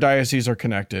 all of our dioceses are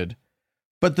connected,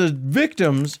 but the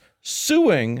victims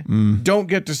suing don't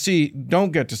get to say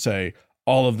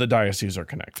all of the dioceses are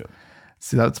connected.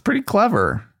 See, that's pretty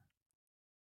clever.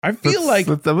 I feel like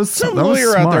some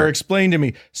lawyer out there explained to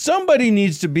me, somebody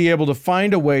needs to be able to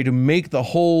find a way to make the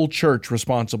whole church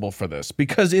responsible for this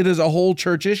because it is a whole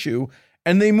church issue.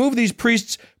 And they move these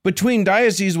priests between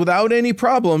dioceses without any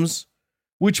problems,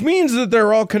 which means that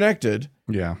they're all connected.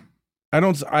 Yeah.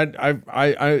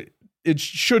 It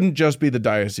shouldn't just be the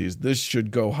diocese. This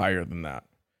should go higher than that.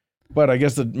 But I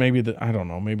guess that maybe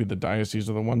the dioceses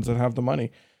are the ones that have the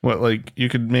money. What, like you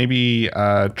could maybe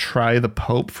try the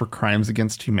Pope for crimes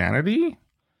against humanity?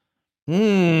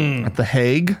 At The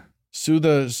Hague? Sue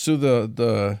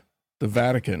the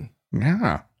Vatican.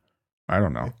 Yeah. I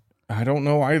don't know. I don't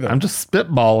know either. I'm just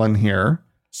spitballing here.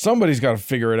 Somebody's got to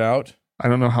figure it out. I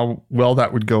don't know how well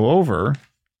that would go over.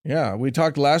 Yeah, we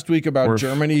talked last week about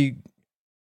Germany,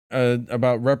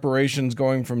 about reparations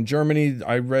going from Germany.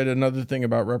 I read another thing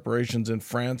about reparations in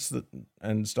France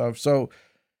and stuff. So,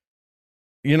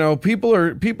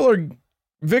 victims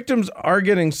are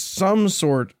getting some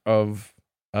sort of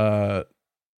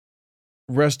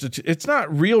restitution. It's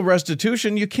not real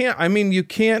restitution. You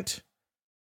can't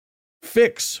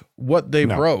fix what they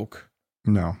broke.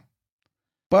 No.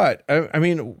 But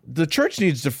the church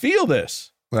needs to feel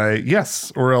this.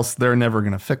 Yes, or else they're never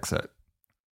going to fix it.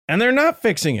 And they're not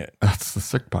fixing it. That's the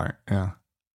sick part. Yeah.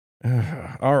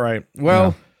 All right.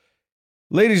 Well,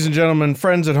 ladies and gentlemen,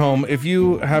 friends at home, if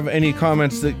you have any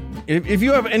comments if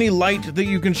you have any light that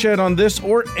you can shed on this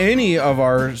or any of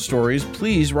our stories,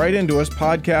 please write into us,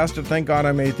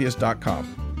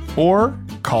 podcast@thankgodimatheist.com. Or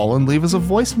call and leave us a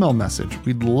voicemail message.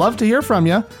 We'd love to hear from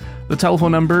you. The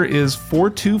telephone number is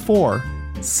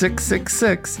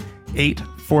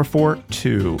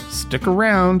 424-666-8442. Stick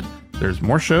around. There's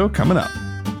more show coming up.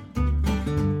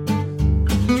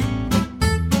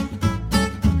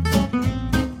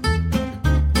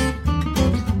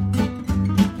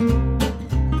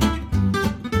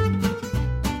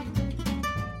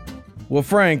 Well,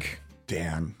 Frank.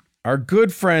 Dan. Our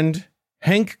good friend,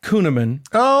 Hank Kuhneman.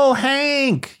 Oh,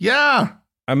 Hank. Yeah.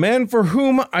 A man for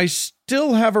whom I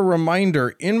still have a reminder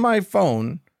in my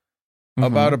phone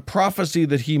about a prophecy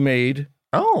that he made.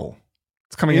 Oh,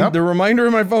 it's coming up. The reminder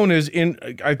in my phone is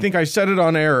I think I said it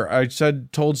on air. I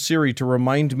told Siri to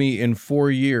remind me in 4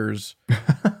 years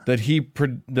that he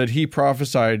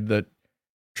prophesied that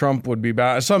Trump would be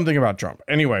bad. Something about Trump.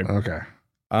 Anyway. Okay.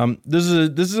 This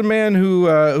is a man who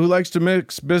likes to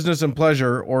mix business and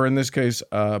pleasure, or in this case,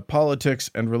 politics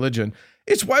and religion.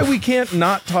 It's why we can't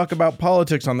not talk about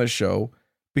politics on this show,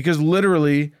 because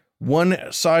literally one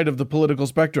side of the political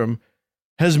spectrum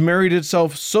has married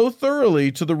itself so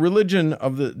thoroughly to the religion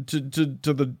of to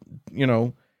the, you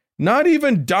know, not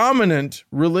even dominant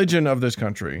religion of this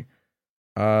country,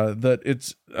 that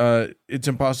it's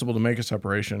impossible to make a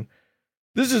separation.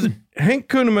 This is Hank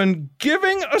Kunneman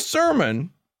giving a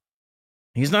sermon.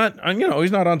 He's not, you know,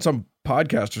 he's not on some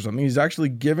podcast or something. He's actually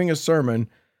giving a sermon,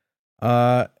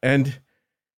 and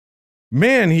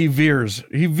man, he veers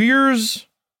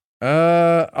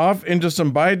off into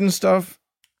some Biden stuff.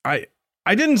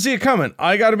 I didn't see it coming.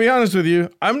 I got to be honest with you.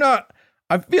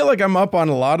 I feel like I'm up on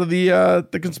a lot of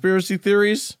the conspiracy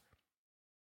theories.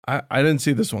 I didn't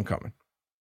see this one coming.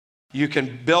 You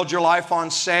can build your life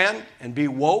on sand and be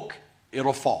woke,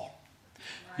 it'll fall.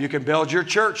 You can build your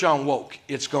church on woke,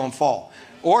 it's going to fall.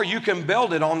 Or you can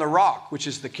build it on the rock, which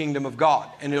is the kingdom of God,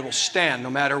 and it'll stand no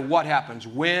matter what happens.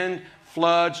 Wind,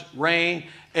 floods, rain,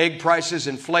 egg prices,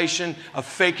 inflation, a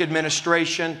fake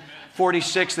administration,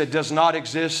 46 that does not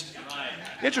exist.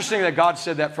 Interesting that God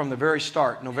said that from the very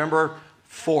start, November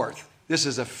 4th. This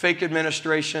is a fake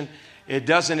administration. It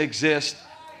doesn't exist.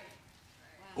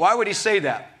 Why would he say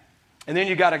that? And then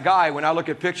you got a guy, when I look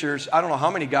at pictures, I don't know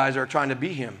how many guys are trying to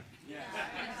be him.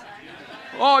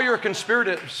 Oh, you're a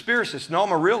conspiracist. No,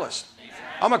 I'm a realist.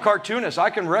 I'm a cartoonist. I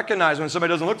can recognize when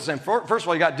somebody doesn't look the same. First of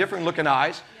all, you got different looking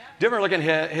eyes, different looking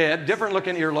head, different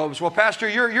looking earlobes. Well, Pastor,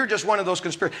 you're just one of those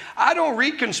conspiracies. I don't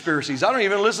read conspiracies. I don't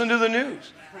even listen to the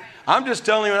news. I'm just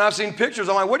telling you, when I've seen pictures,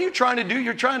 I'm like, what are you trying to do?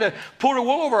 You're trying to pull the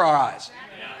wool over our eyes.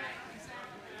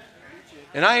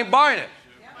 And I ain't buying it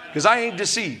because I ain't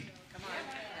deceived.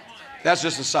 That's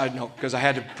just a side note because I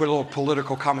had to put a little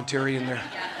political commentary in there.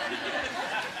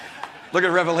 Look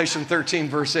at Revelation 13,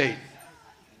 verse 8.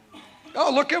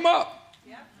 Oh, look him up.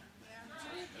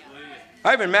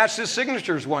 I even matched his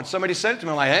signatures once. Somebody sent it to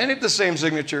me. I'm like, ain't it the same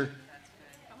signature?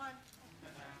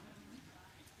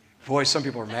 Boy, some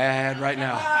people are mad right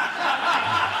now.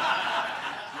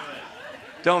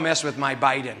 Don't mess with my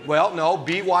Biden. Well, no,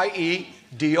 Bydone.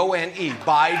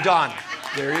 Biden.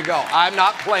 There you go. I'm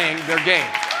not playing their game.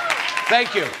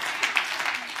 Thank you.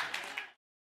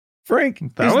 Frank,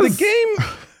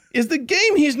 is the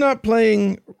game he's not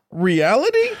playing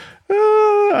reality?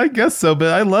 I guess so,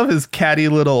 but I love his catty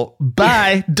little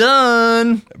bye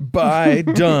done. Bye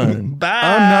done. Bye.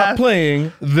 I'm not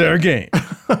playing their game.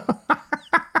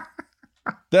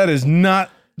 That is not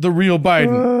the real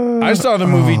Biden. I saw the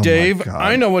movie, Dave.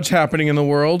 I know what's happening in the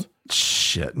world.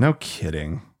 Shit, no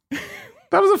kidding.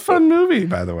 That was a fun movie,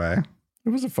 by the way. It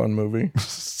was a fun movie.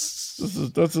 That's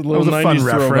a little that was a 90s fun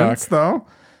reference, throwback. though.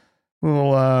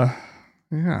 Well,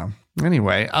 yeah.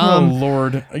 Anyway, oh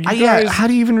Lord, yeah. How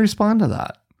do you even respond to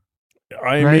that?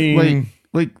 I mean,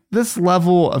 like this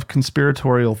level of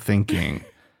conspiratorial thinking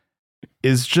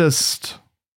is just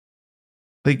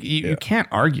like you can't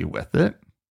argue with it,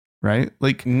 right?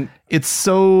 Like it's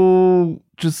so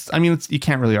just. I mean, you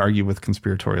can't really argue with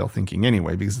conspiratorial thinking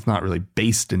anyway because it's not really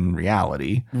based in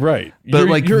reality, right?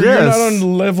 But you're not on the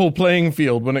level playing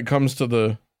field when it comes to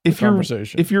the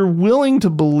conversation. If you're willing to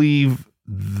believe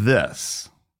this.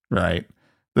 Right.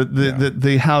 That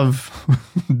they have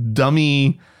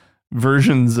dummy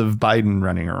versions of Biden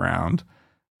running around.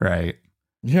 Right.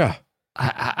 Yeah.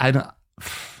 I don't.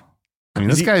 I mean,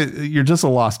 this guy, you're just a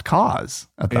lost cause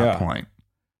at that point.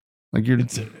 Like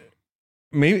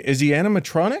maybe is he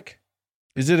animatronic?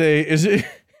 Is it?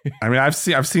 I mean, I've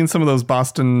seen some of those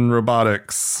Boston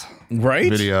Robotics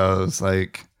videos.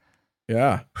 Like,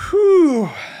 yeah. Whew.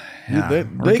 Yeah,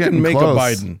 they can make close. A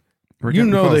Biden. You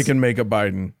know close. They can make a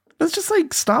Biden. It's just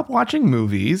like stop watching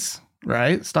movies,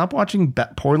 right? Stop watching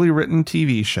poorly written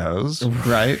TV shows,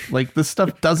 right? Like this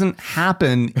stuff doesn't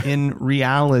happen in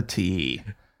reality,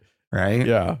 right?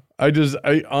 Yeah.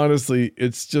 I honestly,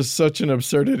 it's just such an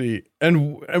absurdity.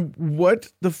 And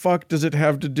what the fuck does it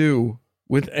have to do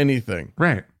with anything?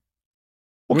 Right.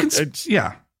 Well,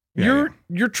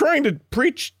 You're trying to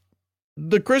preach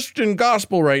the Christian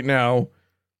gospel right now.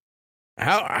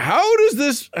 How does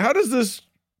this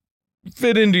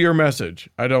fit into your message?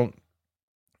 I don't.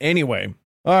 Anyway.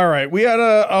 All right. We had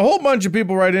a whole bunch of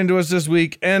people write into us this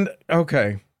week. And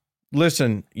okay,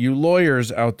 listen, you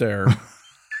lawyers out there,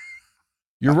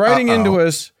 you're writing into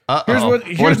us.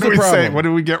 Here's the problem. What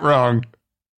did we get wrong?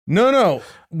 No.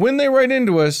 When they write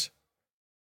into us,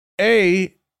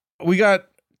 we got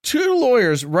two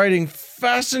lawyers writing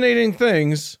fascinating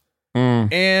things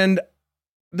and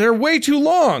they're way too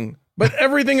long, but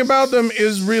everything about them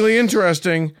is really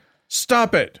interesting.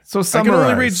 Stop it. So I can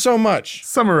only read so much.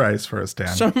 Summarize for us,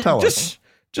 Dan. Tell us.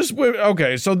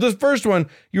 Okay, so this first one,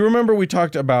 you remember we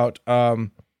talked about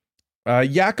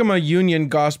Yakima Union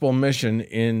Gospel Mission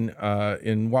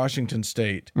in Washington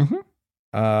State,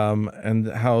 and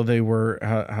how they were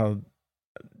how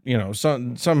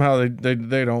somehow they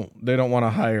don't want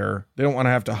to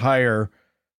have to hire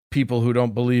people who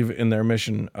don't believe in their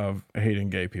mission of hating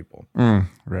gay people.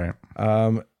 Right.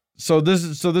 So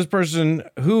this person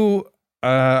who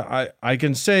I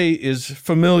can say is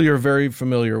very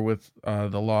familiar with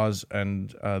the laws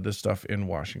and this stuff in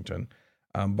Washington,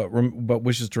 but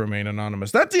wishes to remain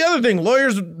anonymous. That's the other thing.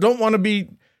 Lawyers don't want to be.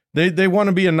 They want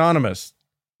to be anonymous.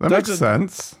 That makes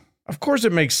sense. Of course,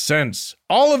 it makes sense.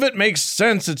 All of it makes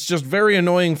sense. It's just very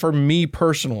annoying for me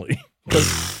personally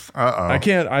because I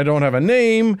don't have a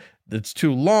name. It's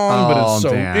too long, but it's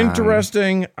so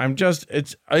interesting.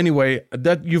 Anyway,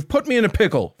 that you've put me in a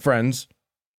pickle, friends.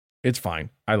 It's fine.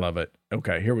 I love it.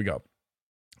 Okay, here we go.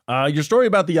 Your story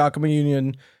about the Yakima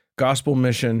Union Gospel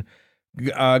Mission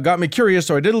got me curious,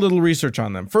 so I did a little research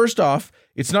on them. First off,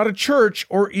 it's not a church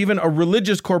or even a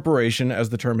religious corporation as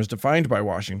the term is defined by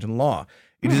Washington law.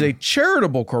 It is a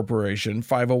charitable corporation,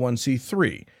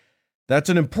 501c3. That's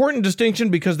an important distinction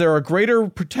because there are greater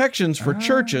protections for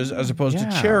churches as opposed to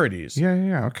charities.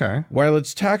 Yeah, okay. While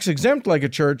it's tax exempt like a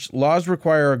church, laws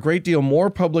require a great deal more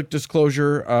public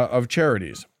disclosure of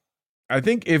charities. I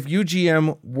think if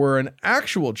UGM were an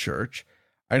actual church,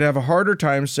 I'd have a harder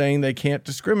time saying they can't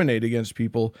discriminate against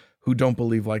people who don't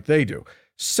believe like they do.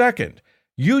 Second,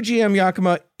 UGM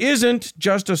Yakima isn't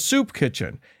just a soup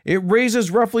kitchen. It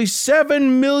raises roughly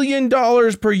 $7 million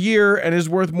per year and is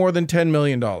worth more than $10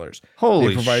 million. Holy shit.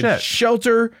 They provide shit.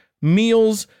 shelter,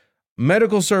 meals,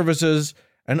 medical services,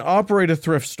 and operate a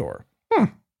thrift store.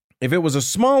 If it was a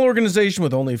small organization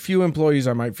with only a few employees,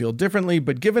 I might feel differently,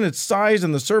 but given its size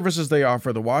and the services they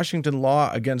offer, the Washington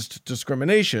Law Against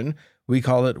Discrimination, we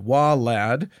call it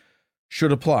WALAD,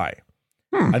 should apply.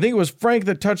 I think it was Frank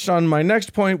that touched on my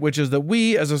next point, which is that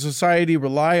we as a society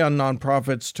rely on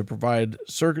nonprofits to provide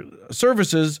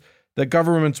services that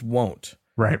governments won't.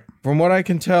 Right. From what I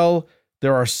can tell,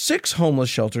 there are 6 homeless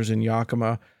shelters in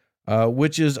Yakima,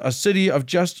 which is a city of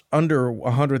just under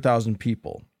 100,000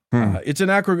 people. It's an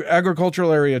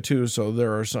agricultural area too, so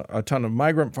there are a ton of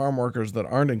migrant farm workers that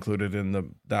aren't included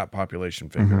in that population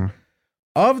figure.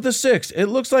 Of the 6, it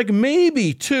looks like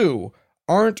maybe 2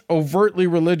 aren't overtly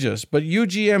religious, but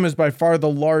UGM is by far the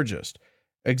largest.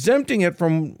 Exempting it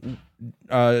from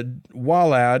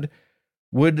WALAD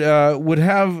would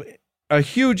have a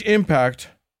huge impact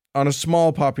on a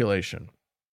small population.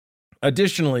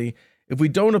 Additionally, if we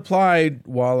don't apply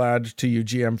WALAD to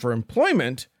UGM for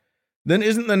employment, then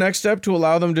isn't the next step to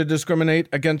allow them to discriminate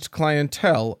against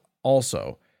clientele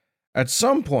also? At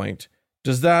some point,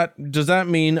 does that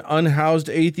mean unhoused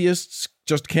atheists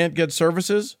just can't get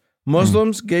services?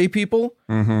 Muslims, gay people?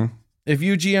 If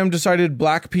UGM decided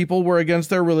black people were against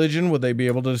their religion, would they be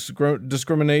able to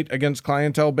discriminate against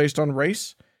clientele based on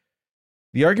race?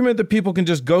 The argument that people can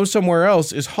just go somewhere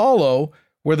else is hollow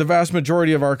where the vast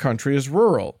majority of our country is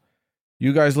rural.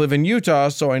 You guys live in Utah,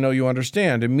 so I know you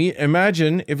understand.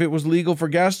 Imagine if it was legal for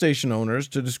gas station owners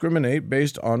to discriminate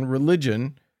based on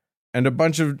religion, and a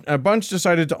bunch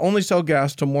decided to only sell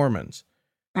gas to Mormons.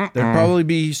 There'd probably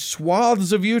be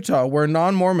swaths of Utah where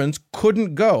non-Mormons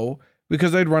couldn't go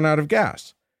because they'd run out of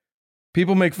gas.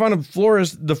 People make fun of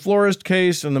the florist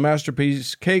case and the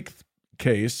masterpiece cake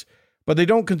case, but they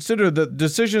don't consider that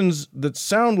decisions that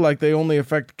sound like they only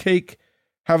affect cake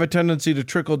have a tendency to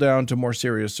trickle down to more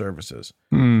serious services.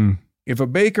 If a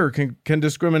baker can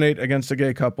discriminate against a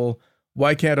gay couple,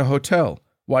 why can't a hotel?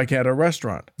 Why can't a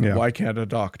restaurant? Why can't a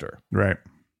doctor? Right.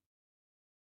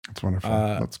 That's wonderful.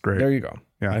 That's great. There you go.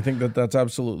 Yeah. I think that's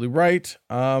absolutely right.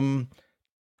 Tyler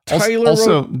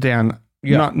also, wrote, Dan,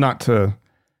 not to,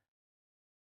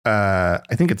 I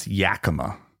think it's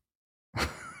Yakima.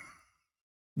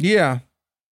 Yeah.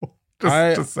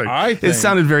 Just saying. It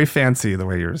sounded very fancy the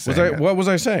way you were saying it. What was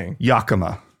I saying?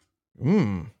 Yakima.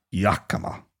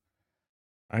 Yakima.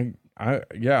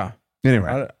 Yeah.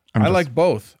 Anyway. I like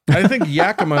both. I think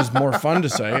Yakima is more fun to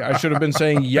say. I should have been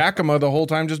saying Yakima the whole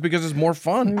time just because it's more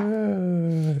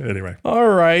fun. Anyway. All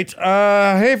right.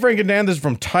 Hey, Frank and Dan, this is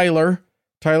from Tyler.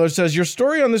 Tyler says, your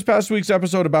story on this past week's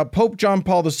episode about Pope John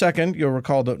Paul II, you'll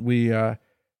recall that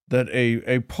that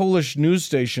a Polish news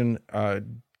station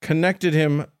connected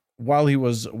him while he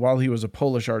was a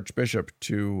Polish archbishop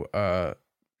to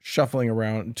shuffling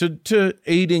around, to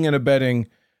aiding and abetting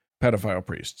pedophile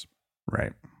priests.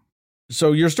 Right.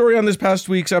 So your story on this past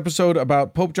week's episode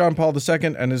about Pope John Paul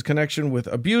II and his connection with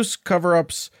abuse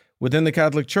cover-ups within the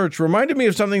Catholic Church reminded me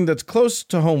of something that's close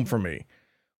to home for me.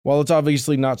 While it's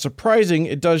obviously not surprising,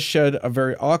 it does shed a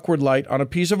very awkward light on a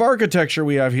piece of architecture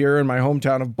we have here in my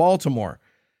hometown of Baltimore.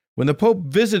 When the Pope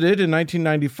visited in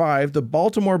 1995, the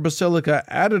Baltimore Basilica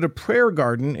added a prayer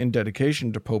garden in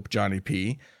dedication to Pope Johnny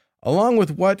P., along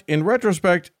with what, in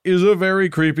retrospect, is a very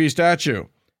creepy statue.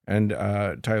 And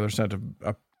Tyler sent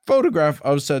a photograph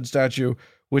of said statue,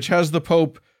 which has the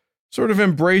Pope sort of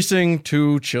embracing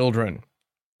two children.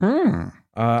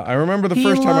 I remember the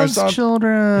first time I saw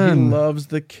children. He loves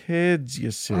the kids,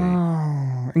 you see.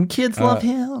 Oh, and kids love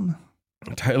him.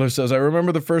 Tyler says, I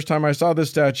remember the first time I saw this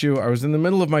statue, I was in the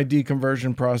middle of my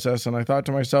deconversion process, and I thought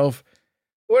to myself,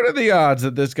 what are the odds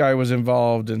that this guy was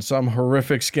involved in some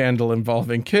horrific scandal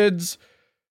involving kids?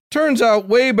 Turns out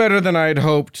way better than I'd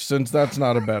hoped, since that's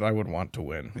not a bet I would want to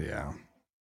win. Yeah.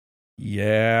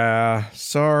 Yeah,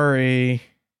 sorry.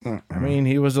 I mean,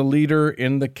 he was a leader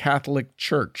in the Catholic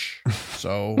Church,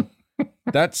 so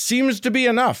that seems to be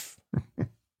enough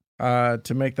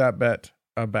to make that bet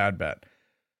a bad bet.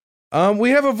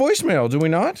 We have a voicemail, do we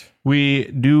not?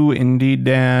 We do indeed,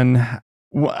 Dan.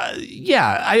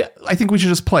 Yeah, I think we should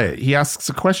just play it. He asks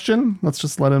a question. Let's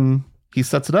just let him, he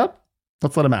sets it up.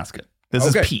 Let's let him ask it. This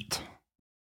is Pete.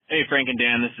 Hey, Frank and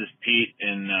Dan, this is Pete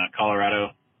in Colorado.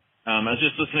 I was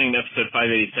just listening to episode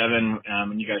 587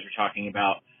 when you guys were talking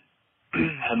about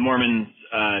Mormons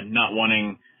not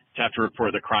wanting to have to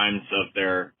report the crimes of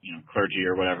their clergy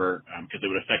or whatever because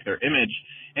it would affect their image.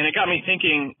 And it got me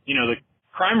thinking, the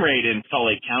crime rate in Salt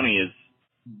Lake County is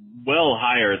well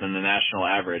higher than the national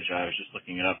average. I was just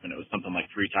looking it up, and it was something like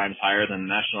 3 times higher than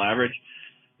the national average.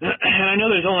 And I know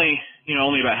there's only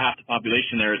about half the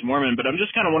population there is Mormon, but I'm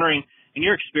just kind of wondering, in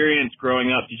your experience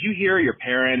growing up, did you hear your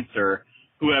parents or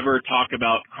whoever talk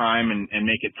about crime and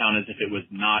make it sound as if it was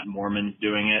not Mormons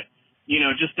doing it?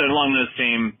 Just along the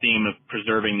same theme of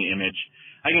preserving the image.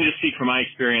 I can just speak from my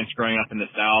experience growing up in the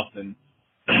South and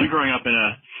growing up in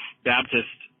a Baptist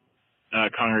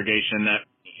congregation that,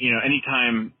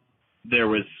 anytime there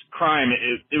was crime,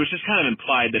 it was just kind of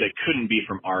implied that it couldn't be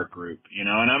from our group, and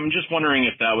I'm just wondering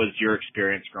if that was your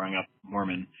experience growing up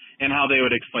Mormon and how they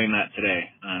would explain that today.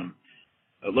 I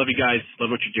love you guys. Love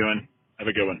what you're doing. Have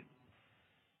a good one.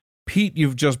 Pete,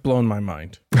 you've just blown my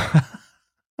mind.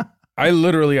 I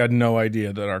literally had no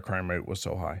idea that our crime rate was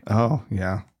so high. Oh,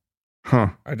 yeah. Huh.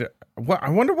 I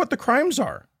wonder what the crimes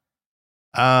are.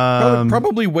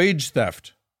 Probably wage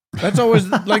theft. That's always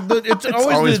like it's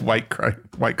always white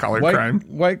collar crime.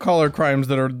 White collar crimes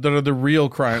that are the real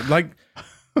crime. Like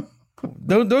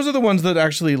those are the ones that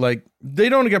actually they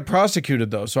don't get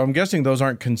prosecuted though. So I'm guessing those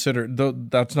aren't considered.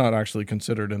 That's not actually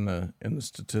considered in the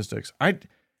statistics.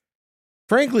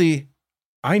 Frankly,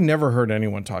 I never heard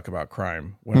anyone talk about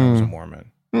crime when I was a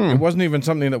Mormon. It wasn't even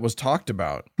something that was talked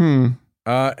about. And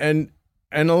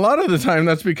a lot of the time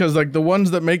that's because the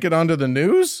ones that make it onto the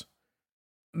news,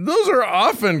 those are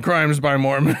often crimes by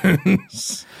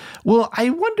Mormons. Well, I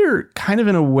wonder kind of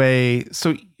in a way,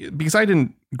 so because I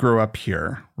didn't grow up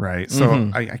here, right?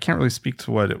 So I can't really speak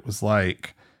to what it was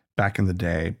like back in the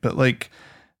day, but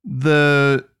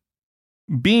the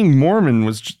being Mormon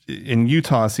was in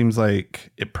Utah seems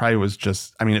like it probably was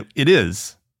just, it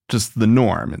is just the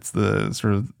norm. It's the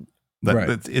sort of,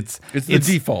 it's the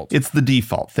default. It's the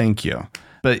default. Thank you.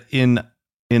 But in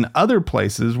other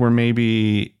places where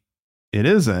maybe it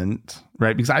isn't,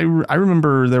 right? Because I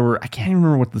remember I can't even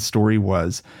remember what the story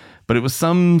was, but it was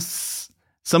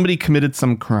somebody committed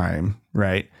some crime,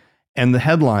 right? And the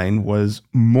headline was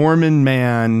Mormon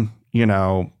man,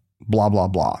 blah, blah,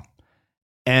 blah.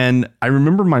 And I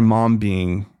remember my mom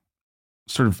being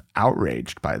sort of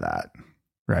outraged by that,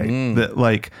 right?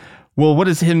 That well, what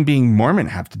does him being Mormon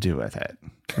have to do with it?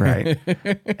 Right.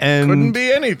 And couldn't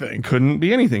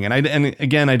be anything. And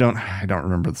again, I don't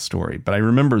remember the story, but I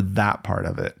remember that part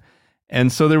of it.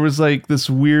 And so there was this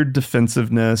weird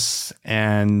defensiveness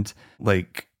and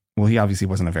well, he obviously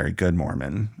wasn't a very good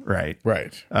Mormon. Right.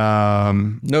 Right.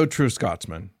 No true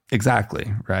Scotsman. Exactly.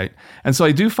 Right. And so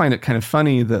I do find it kind of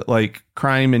funny that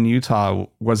crime in Utah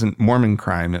wasn't Mormon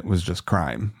crime. It was just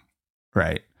crime.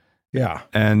 Right. Yeah.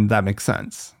 And that makes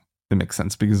sense. It makes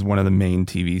sense because one of the main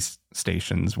TV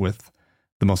stations with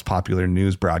the most popular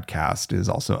news broadcast is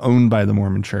also owned by the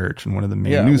Mormon Church. And one of the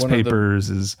main newspapers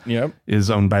is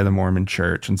owned by the Mormon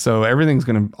Church. And so everything's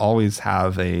going to always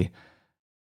have it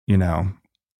couldn't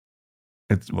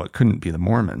be the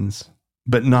Mormons,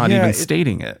 but not even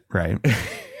stating it. Right.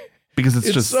 Because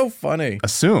it's just so funny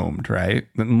assumed, right?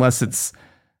 Unless it's,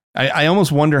 I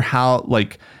almost wonder how,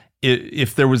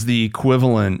 if there was the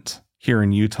equivalent here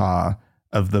in Utah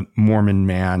of the Mormon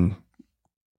man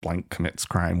blank commits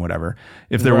crime, whatever.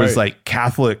 If there was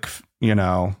Catholic,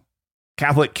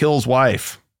 Catholic kills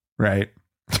wife, right?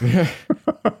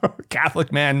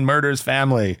 Catholic man murders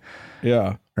family.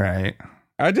 Yeah. Right.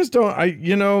 I just don't,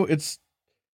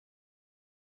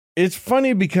 it's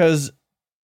funny because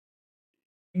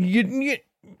you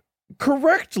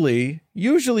correctly,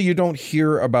 usually you don't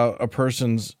hear about a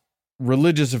person's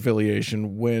religious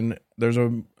affiliation when there's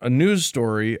a news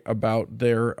story about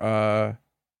their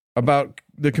about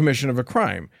the commission of a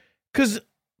crime, because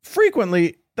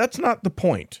frequently that's not the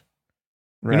point.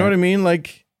 Right. You know what I mean?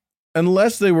 Like,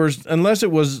 unless it was,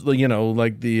 you know,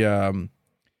 like the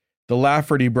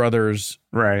Lafferty brothers,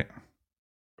 right?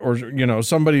 Or, you know,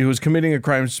 somebody who's committing a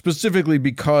crime specifically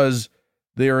because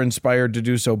they are inspired to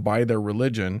do so by their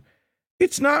religion,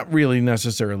 it's not really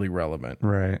necessarily relevant.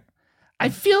 Right. I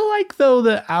feel like, though,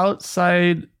 the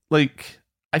outside, like,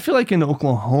 I feel like in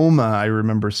Oklahoma, I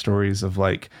remember stories of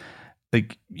like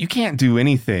you can't do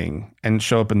anything and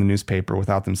show up in the newspaper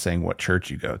without them saying what church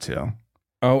you go to.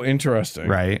 Oh, interesting.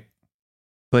 Right.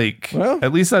 Like, well,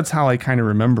 at least that's how I kind of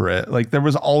remember it. Like, there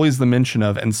was always the mention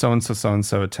of, and so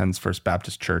attends First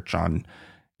Baptist Church on,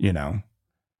 you know,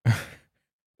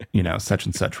 such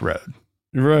and such road.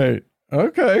 Right.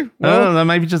 Okay. Well, I don't know, that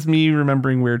might be just me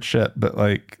remembering weird shit, but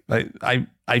like,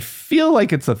 I feel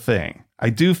like it's a thing. I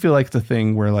do feel like it's a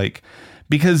thing where, like,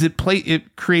 because it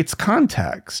creates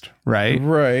context, right?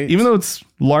 Right. Even though it's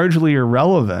largely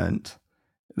irrelevant,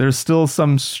 there's still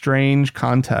some strange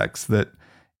context that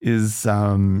is,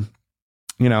 you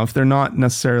know, if they're not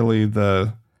necessarily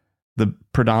the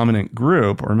predominant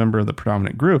group or a member of the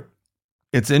predominant group,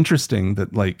 it's interesting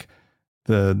that, like,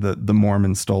 the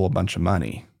Mormons stole a bunch of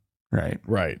money, right?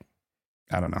 Right.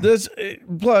 I don't know.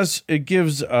 Plus, it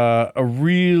gives a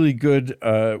really good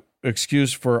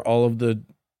excuse for all of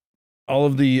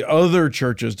the other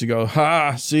churches to go,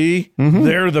 ha, see,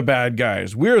 they're the bad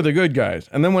guys. We're the good guys.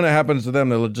 And then when it happens to them,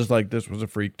 they're just like, this was a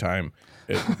freak time.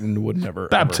 It would never.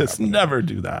 Baptists never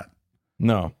do that.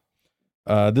 No.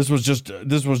 This was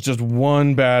just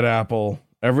one bad apple.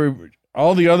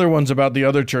 All the other ones about the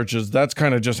other churches, that's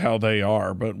kind of just how they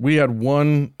are. But we had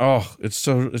one. Oh, it's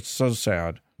so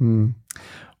sad.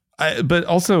 But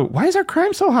also, why is our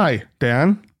crime so high,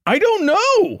 Dan? I don't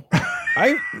know.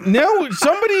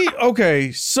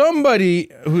 Somebody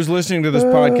who's listening to this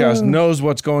podcast knows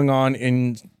what's going on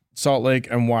in Salt Lake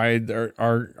and why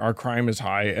our crime is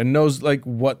high, and knows, like,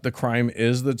 what the crime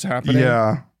is that's happening.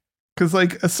 Yeah. Because,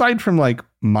 like, aside from, like,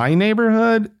 my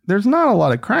neighborhood, there's not a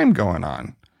lot of crime going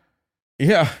on.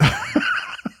 Yeah.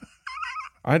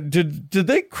 Did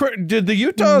the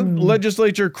Utah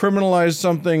legislature criminalize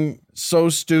something so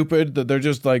stupid that they're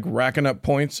just, like, racking up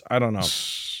points? I don't know.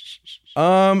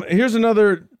 Here's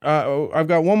another. I've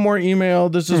got one more email.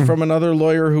 This is from another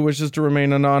lawyer who wishes to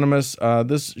remain anonymous.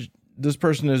 This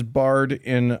person is barred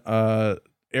in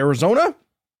Arizona.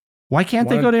 Why can't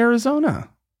they go to Arizona?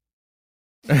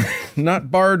 Not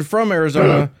barred from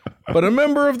Arizona, but a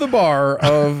member of the bar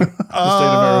of the state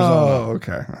of Arizona. Oh,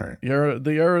 okay. All right.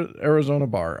 The Arizona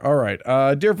bar. All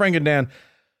right. Dear Frank and Dan,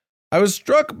 I was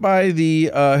struck by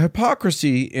the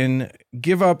hypocrisy in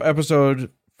Give Up episode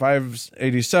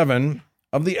 587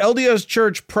 of the LDS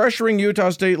Church pressuring Utah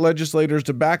state legislators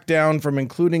to back down from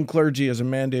including clergy as a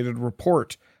mandated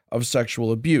report of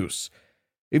sexual abuse.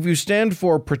 If you stand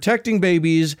for protecting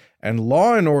babies and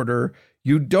law and order,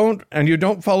 you don't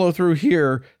follow through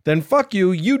here, then fuck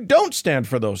you, you don't stand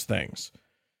for those things.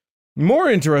 More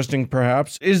interesting,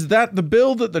 perhaps, is that the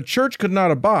bill that the church could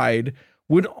not abide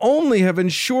would only have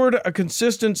ensured a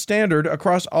consistent standard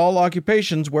across all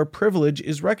occupations where privilege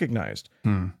is recognized.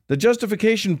 The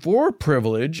justification for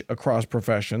privilege across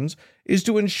professions is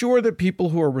to ensure that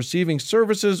people who are receiving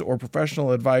services or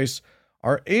professional advice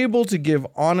are able to give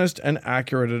honest and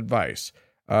accurate advice,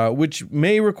 which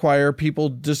may require people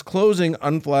disclosing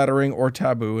unflattering or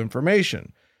taboo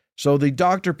information. So the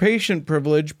doctor-patient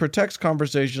privilege protects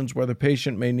conversations where the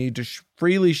patient may need to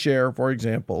freely share, for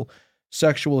example,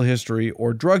 sexual history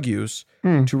or drug use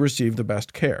to receive the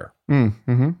best care.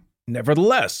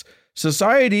 Nevertheless,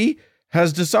 society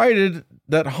has decided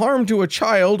that harm to a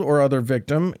child or other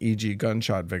victim, e.g.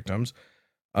 gunshot victims,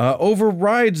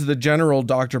 overrides the general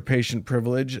doctor-patient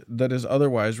privilege that is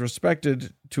otherwise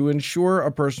respected to ensure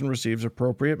a person receives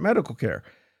appropriate medical care.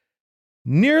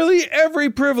 Nearly every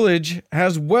privilege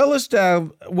has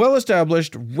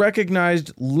well-established,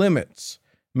 recognized limits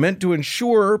meant to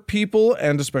ensure people,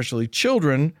 and especially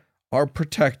children, are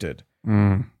protected.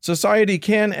 Society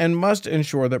can and must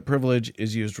ensure that privilege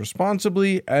is used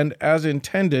responsibly and as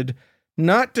intended,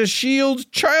 not to shield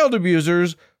child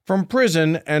abusers from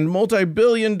prison and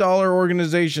multi-billion-dollar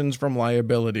organizations from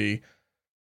liability.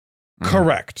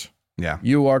 Correct. Yeah.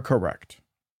 You are correct.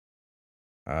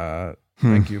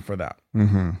 Thank you for that.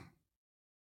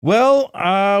 Well,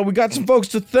 we got some folks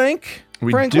to thank.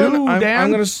 We Franklin, do, Dan?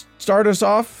 I'm going to start us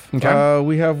off. Okay.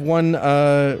 We have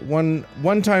one-time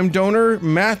donor.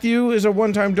 Matthew is a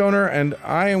one-time donor, and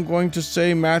I am going to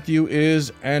say Matthew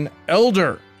is an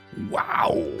elder.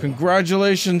 Wow.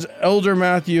 Congratulations, Elder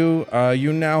Matthew.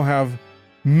 You now have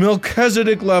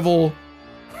Melchizedek level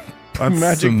That's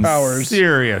magic some powers.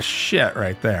 Serious shit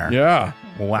right there. Yeah.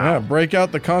 Wow. Yeah, break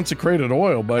out the consecrated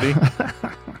oil, buddy.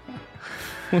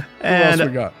 Who And else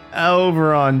we got?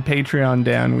 over on Patreon,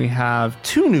 Dan, we have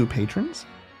 2 new patrons.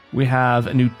 We have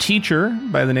a new teacher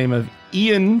by the name of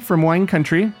Ian from Wine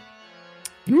Country.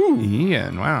 Ooh.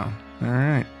 Ian, wow. All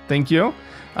right. Thank you.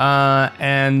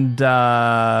 And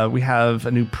we have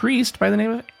a new priest by the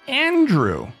name of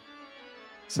Andrew.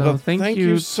 So Well, thank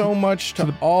you so much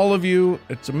to all of you.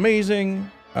 It's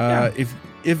amazing. Yeah.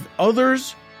 If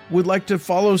others would like to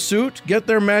follow suit, get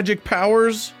their magic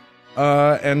powers,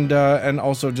 and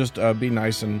also just be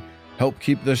nice and help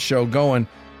keep this show going,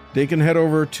 they can head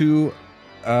over to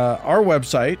our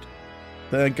website,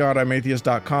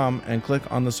 thankgodimatheist.com, and click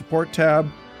on the support tab.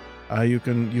 You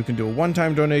can do a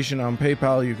one-time donation on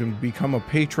PayPal. You can become a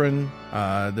patron.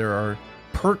 There are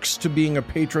perks to being a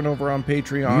patron over on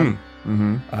Patreon,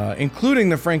 including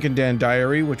the Frank and Dan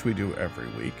Diary, which we do every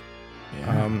week,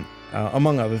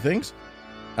 among other things.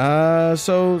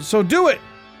 So do it.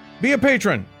 Be a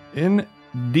patron.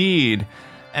 Indeed.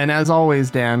 And as always,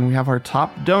 Dan, we have our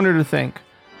top donor to thank,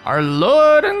 our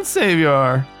Lord and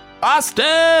Savior,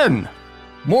 Austin.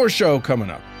 More show coming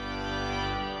up.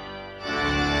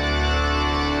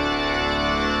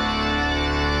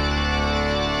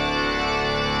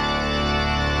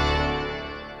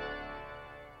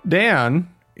 Dan,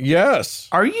 Yes.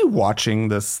 are you watching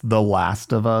this The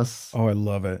Last of Us? Oh, I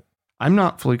love it. I'm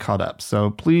not fully caught up, so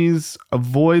please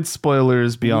avoid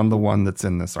spoilers beyond the one that's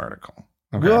in this article.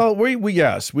 Okay? Well, we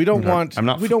don't want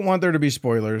I'm we don't want there to be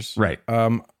spoilers. Right.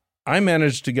 I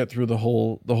managed to get through the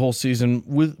whole season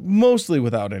mostly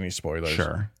without any spoilers.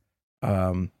 Sure.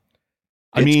 I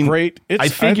I mean, great. I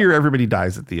figure everybody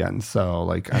dies at the end, so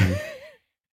like, is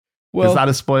well, that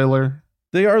a spoiler?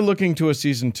 they are looking to a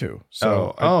season 2.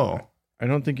 So I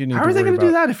don't think you need. How are they going to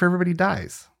do that if everybody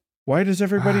dies? Why does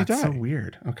everybody die? That's so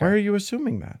weird. Okay. Why are you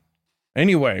assuming that?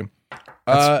 Anyway,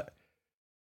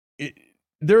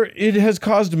 it has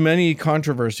caused many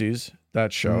controversies,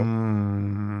 that show.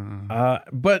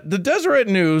 But the Deseret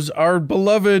News, our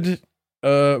beloved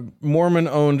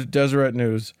Mormon-owned Deseret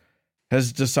News,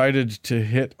 has decided to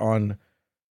hit on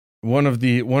one of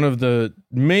the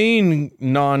main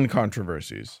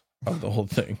non-controversies of the whole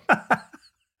thing,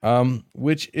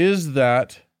 which is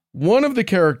that one of the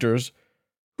characters,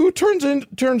 who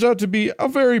turns out to be a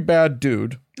very bad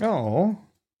dude,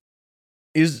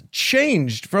 is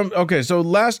changed from. Okay, so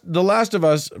The Last of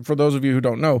Us, for those of you who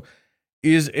don't know,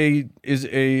 is an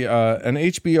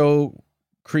HBO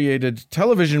created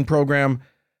television program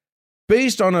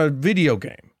based on a video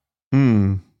game.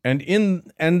 And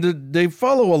they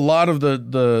follow a lot of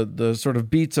the sort of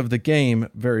beats of the game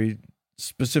very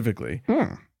specifically.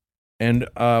 And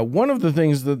one of the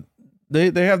things that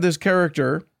they have this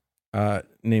character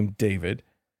named David,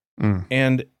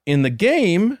 and in the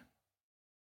game,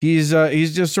 he's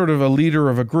just sort of a leader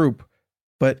of a group,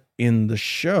 but in the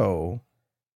show,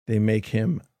 they make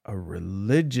him a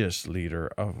religious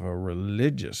leader of a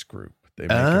religious group. They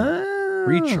make him a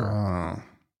preacher.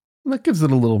 That gives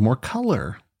it a little more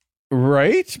color.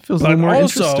 Right? Feels a little more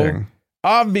interesting.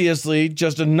 Obviously,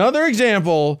 just another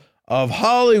example of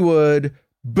Hollywood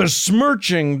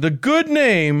besmirching the good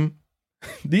name,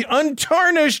 the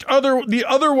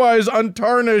otherwise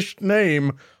untarnished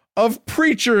name of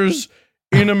preachers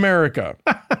in America.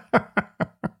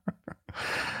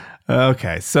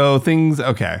 Okay, so things.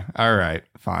 Okay, all right,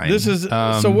 fine. This is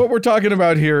so. What we're talking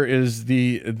about here is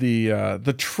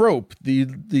the trope,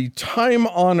 the time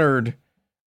honored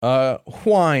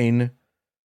whine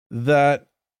that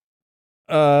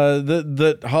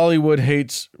that Hollywood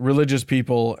hates religious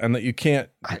people, and that you can't,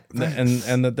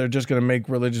 and that they're just going to make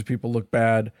religious people look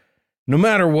bad, no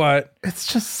matter what.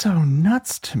 It's just so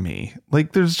nuts to me.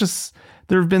 Like, there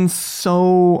have been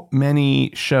so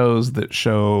many shows that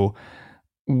show,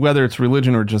 whether it's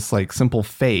religion or just like simple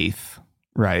faith,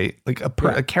 right? Like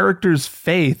a character's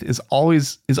faith is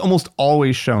almost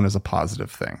always shown as a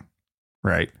positive thing,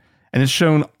 right? And it's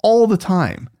shown all the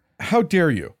time. How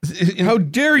dare you? How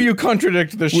dare you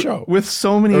contradict this show with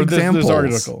so many examples? This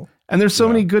article. And there's so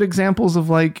many good examples of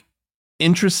like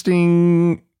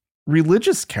interesting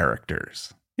religious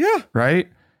characters. Yeah. Right?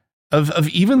 Of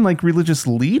even like religious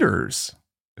leaders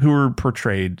who are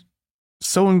portrayed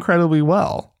so incredibly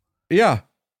well. Yeah.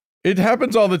 It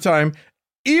happens all the time.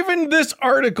 Even this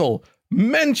article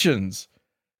mentions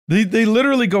They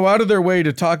literally go out of their way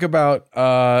to talk about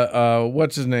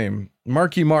what's his name?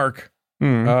 Marky Mark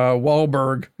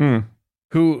Wahlberg,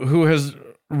 who has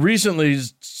recently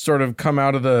sort of come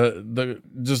out of the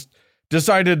just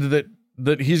decided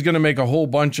that he's going to make a whole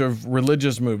bunch of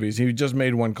religious movies. He just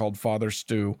made one called Father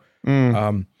Stew,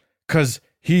 because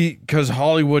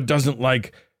Hollywood doesn't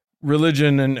like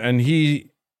religion, and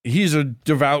he's a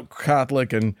devout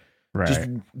Catholic and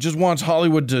just wants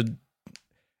Hollywood to.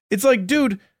 It's like,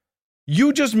 dude,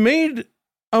 you just made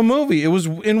a movie. It was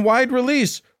in wide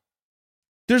release.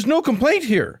 There's no complaint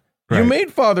here. Right. You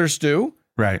made Father Stew.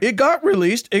 Right. It got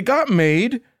released. It got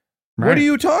made. Right. What are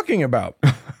you talking about?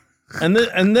 and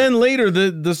then later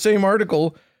the same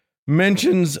article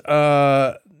mentions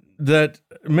the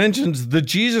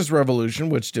Jesus Revolution,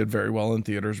 which did very well in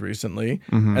theaters recently,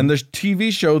 and the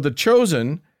TV show The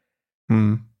Chosen.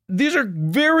 These are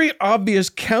very obvious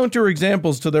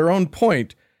counterexamples to their own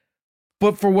point.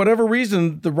 But for whatever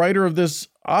reason, the writer of this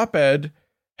op-ed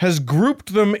has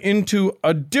grouped them into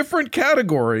a different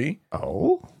category.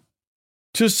 Oh.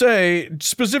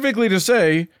 Specifically to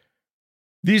say,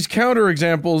 these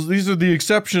counterexamples, these are the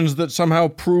exceptions that somehow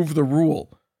prove the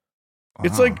rule.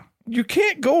 It's like, you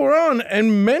can't go around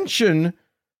and mention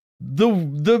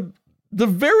the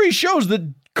very shows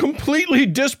that completely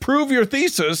disprove your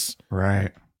thesis.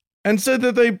 Right. And said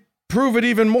that they prove it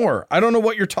even more. I don't know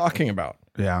what you're talking about.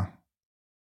 Yeah.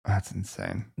 That's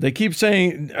insane. They keep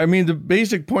saying, I mean, the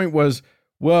basic point was,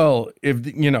 well, if,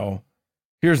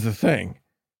 here's the thing.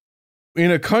 In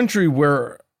a country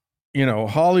where,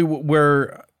 Hollywood,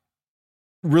 where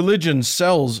religion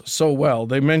sells so well,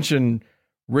 they mention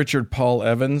Richard Paul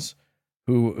Evans,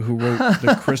 who wrote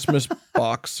the Christmas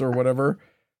Box or whatever,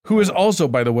 who is also,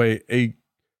 by the way, a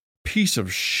piece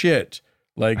of shit,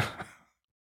 like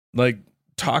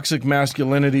toxic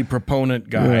masculinity proponent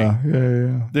guy.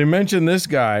 Yeah. They mention this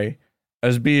guy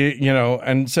as being,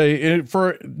 and say,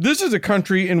 this is a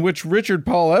country in which Richard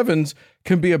Paul Evans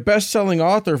can be a best-selling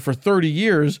author for 30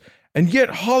 years, and yet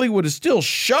Hollywood is still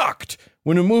shocked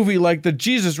when a movie like The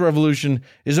Jesus Revolution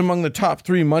is among the top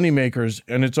 3 moneymakers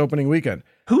in its opening weekend.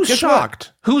 Who's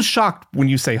shocked? Who's shocked when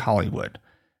you say Hollywood?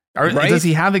 Does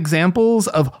he have examples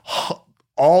of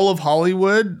all of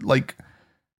Hollywood, like,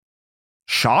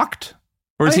 shocked?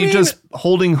 Or is he just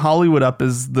holding Hollywood up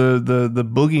as the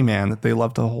boogeyman that they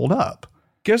love to hold up?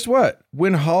 Guess what?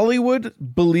 When Hollywood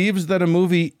believes that a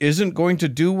movie isn't going to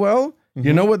do well,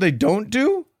 you know what they don't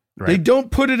do? Right. They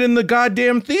don't put it in the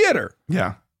goddamn theater.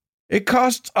 Yeah. It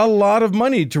costs a lot of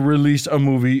money to release a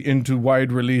movie into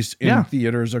wide release in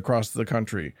theaters across the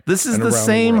country. This is the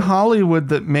same Hollywood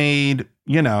that made,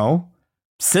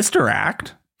 Sister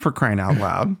Act, for crying out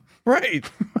loud. Right.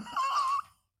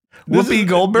 Whoopi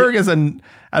Goldberg as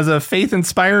a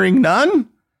faith-inspiring nun?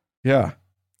 Yeah.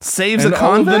 Saves a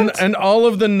convent? And all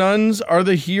of the nuns are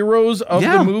the heroes of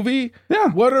the movie? Yeah.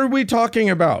 What are we talking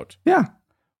about? Yeah.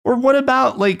 Or what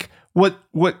about, like,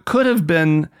 what could have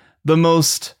been the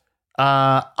most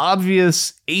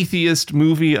obvious atheist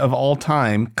movie of all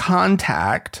time,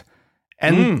 Contact,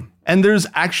 and there's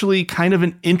actually kind of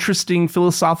an interesting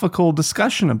philosophical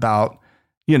discussion about,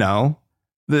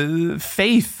 the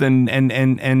faith and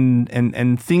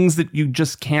things that you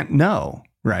just can't know,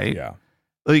 right? Yeah.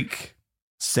 Like,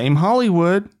 same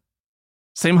Hollywood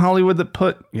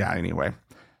that anyway.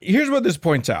 Here's what this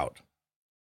points out.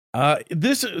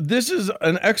 This is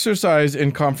an exercise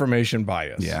in confirmation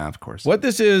bias. Yeah, of course. What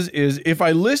this is if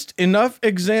I list enough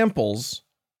examples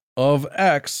of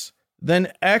X,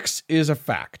 then X is a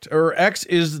fact, or X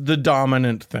is the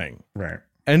dominant thing. Right.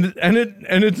 And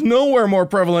it's nowhere more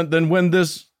prevalent than when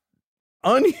this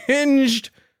unhinged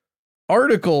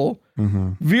article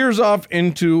veers off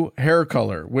into hair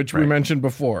color, which we mentioned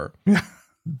before.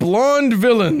 Blonde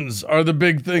villains are the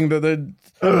big thing that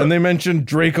and they mentioned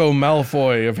Draco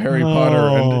Malfoy of Harry Potter.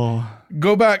 And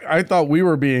go back, I thought we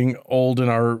were being old in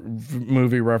our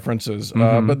movie references,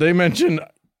 but they mentioned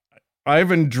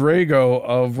Ivan Drago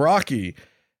of Rocky.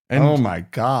 And oh my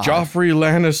God. Joffrey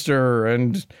Lannister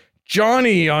and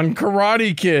Johnny on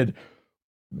Karate Kid.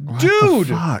 What Dude,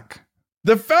 the fuck?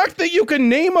 The fact that you can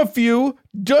name a few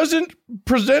doesn't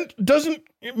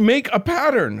make a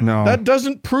pattern. No. That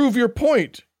doesn't prove your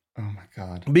point. Oh my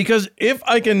God. Because if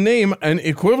I can name an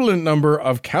equivalent number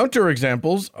of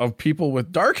counterexamples of people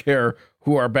with dark hair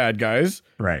who are bad guys,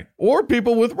 right, or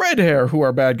people with red hair who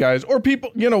are bad guys, or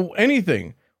people,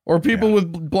 anything, or people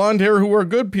with blonde hair who are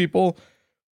good people,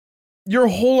 your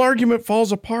whole argument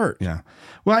falls apart. Yeah.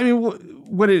 Well, I mean,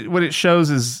 what it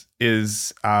shows is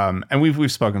and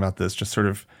we've spoken about this, just sort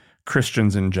of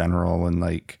Christians in general and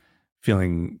like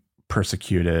feeling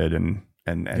persecuted and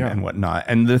and whatnot.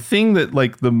 And the thing that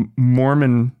like the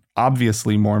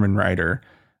obviously Mormon writer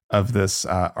of this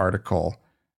article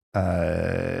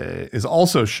is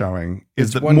also showing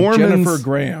is that Jennifer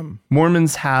Graham.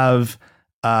 Mormons have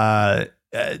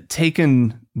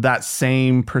taken that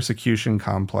same persecution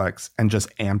complex and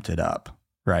just amped it up,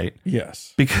 right?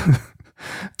 Yes. Because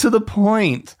to the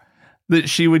point that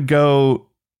she would go,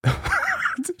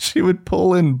 she would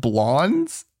pull in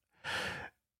blondes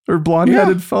or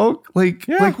blonde-headed folk. Like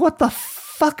what the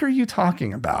fuck are you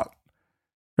talking about?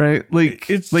 Right? Like,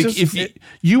 it's like just, if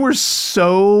you were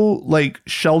so like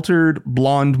sheltered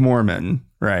blonde Mormon,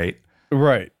 right?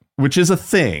 Right. Which is a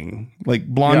thing. Like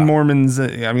blonde Mormons,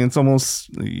 I mean, it's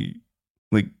almost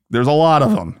like there's a lot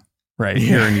of them right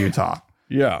here in Utah.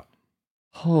 Yeah.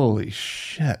 Holy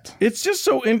shit. It's just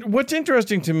so, what's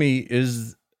interesting to me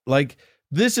is like,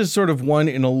 this is sort of one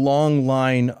in a long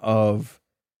line of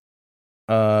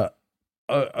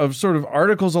sort of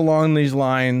articles along these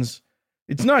lines.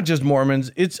 It's not just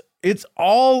Mormons. It's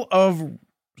all of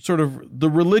sort of the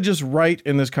religious right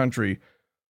in this country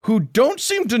who don't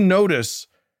seem to notice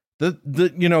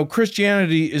that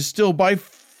Christianity is still by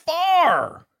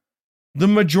far the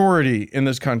majority in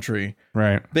this country.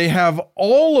 Right. They have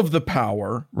all of the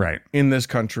power in this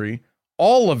country,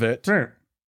 all of it. Right.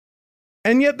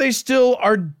 And yet they still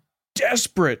are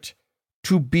desperate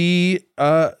to be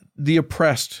the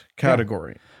oppressed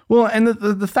category. Yeah. Well, and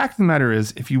the fact of the matter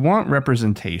is, if you want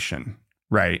representation,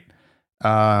 right,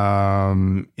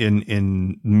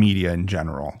 in media in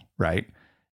general, right,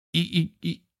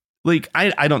 like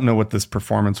I don't know what this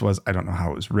performance was. I don't know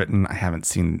how it was written. I haven't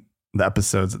seen the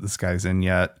episodes that this guy's in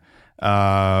yet.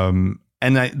 And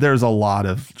there's a lot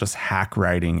of just hack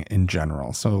writing in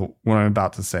general. So what I'm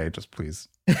about to say, just please.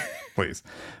 But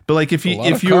like if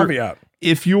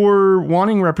you're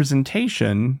wanting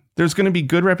representation, there's going to be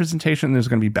good representation and there's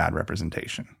going to be bad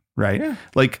representation, right? Yeah.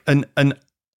 Like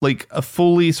like a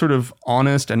fully sort of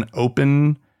honest and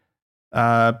open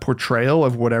portrayal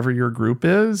of whatever your group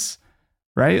is,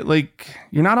 right? Like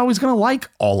you're not always going to like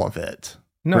all of it.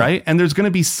 No. Right. And there's going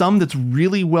to be some that's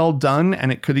really well done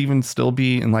and it could even still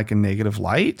be in like a negative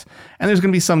light. And there's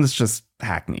going to be some that's just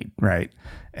hackneyed. Right.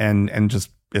 And just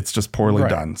it's just poorly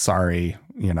done. Sorry.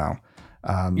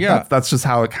 That's just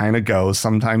how it kind of goes.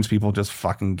 Sometimes people just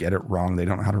fucking get it wrong. They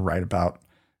don't know how to write about,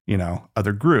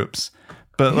 other groups.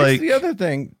 But here's like the other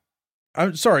thing.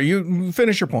 I'm sorry. You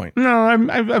finish your point. No,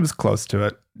 I was close to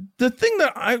it. The thing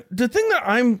that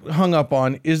I'm hung up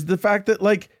on is the fact that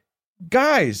like,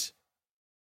 guys,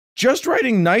 just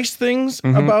writing nice things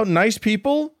about nice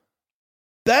people,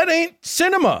 that ain't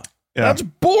cinema. Yeah. That's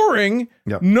boring.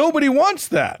 Yep. Nobody wants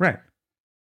that. Right.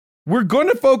 We're going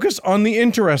to focus on the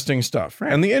interesting stuff.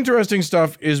 Right. And the interesting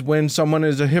stuff is when someone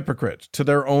is a hypocrite to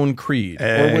their own creed.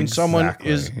 Or when someone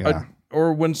is,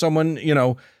 or when someone,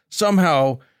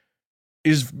 somehow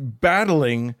is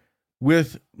battling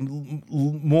with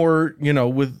more,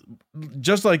 with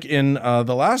just like in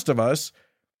The Last of Us,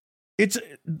 it's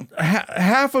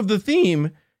half of the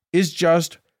theme is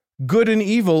just good and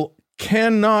evil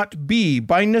cannot be,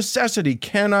 by necessity,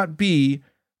 cannot be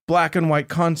black and white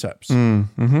concepts.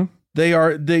 Mm-hmm.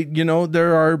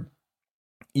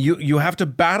 You have to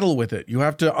battle with it. You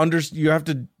have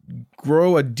to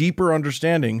grow a deeper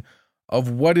understanding of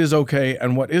what is okay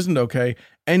and what isn't okay.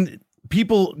 And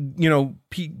people,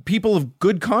 people of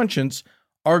good conscience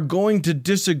are going to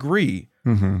disagree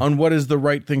on what is the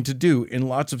right thing to do in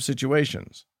lots of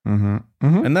situations. Mm-hmm.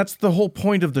 Mm-hmm. And that's the whole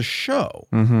point of the show.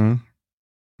 Mm-hmm.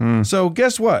 Mm. So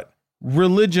guess what?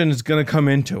 Religion is going to come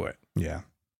into it. Yeah.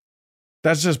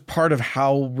 That's just part of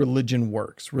how religion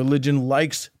works. Religion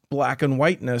likes black and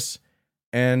whiteness,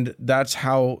 and that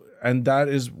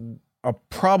is a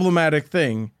problematic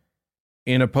thing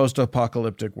in a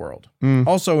post-apocalyptic world. Mm.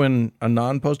 Also in a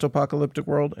non-post-apocalyptic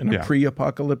world, in a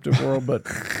pre-apocalyptic world, but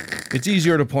it's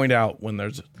easier to point out when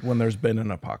there's been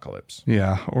an apocalypse.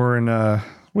 Yeah, or in a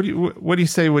what do you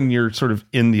say when you're sort of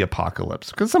in the apocalypse?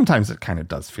 Because sometimes it kind of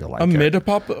does feel like a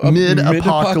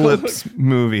mid-apocalypse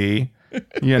movie,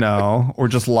 or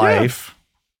just life. Yeah.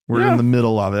 We're in the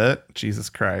middle of it. Jesus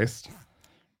Christ.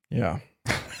 Yeah.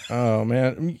 Oh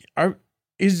man,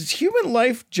 is human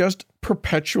life just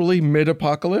perpetually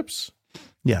mid-apocalypse?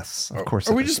 Yes, of course.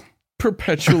 Are we just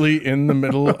perpetually in the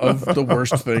middle of the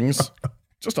worst things?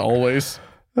 Just always.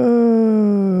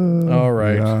 All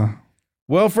right. Yeah.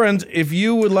 Well, friends, if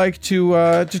you would like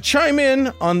to chime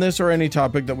in on this or any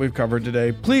topic that we've covered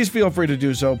today, please feel free to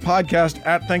do so.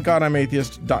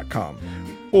 podcast@thankgodimatheist.com.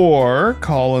 Or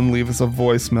call and leave us a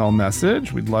voicemail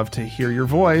message. We'd love to hear your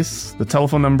voice. The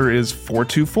telephone number is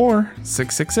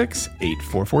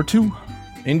 424-666-8442.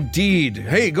 Indeed.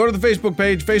 Hey, go to the Facebook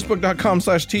page,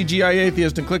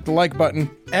 facebook.com/TGIAtheist, and click the like button.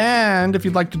 And if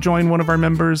you'd like to join one of our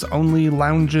members-only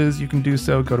lounges, you can do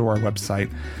so. Go to our website,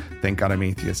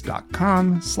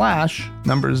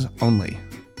 thankgodimatheist.com/members-only.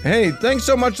 Hey, thanks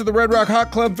so much to the Red Rock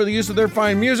Hot Club for the use of their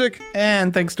fine music.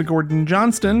 And thanks to Gordon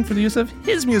Johnston for the use of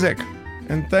his music.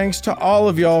 And thanks to all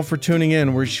of y'all for tuning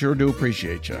in. We sure do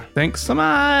appreciate you. Thanks so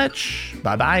much.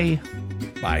 Bye-bye.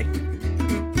 Bye.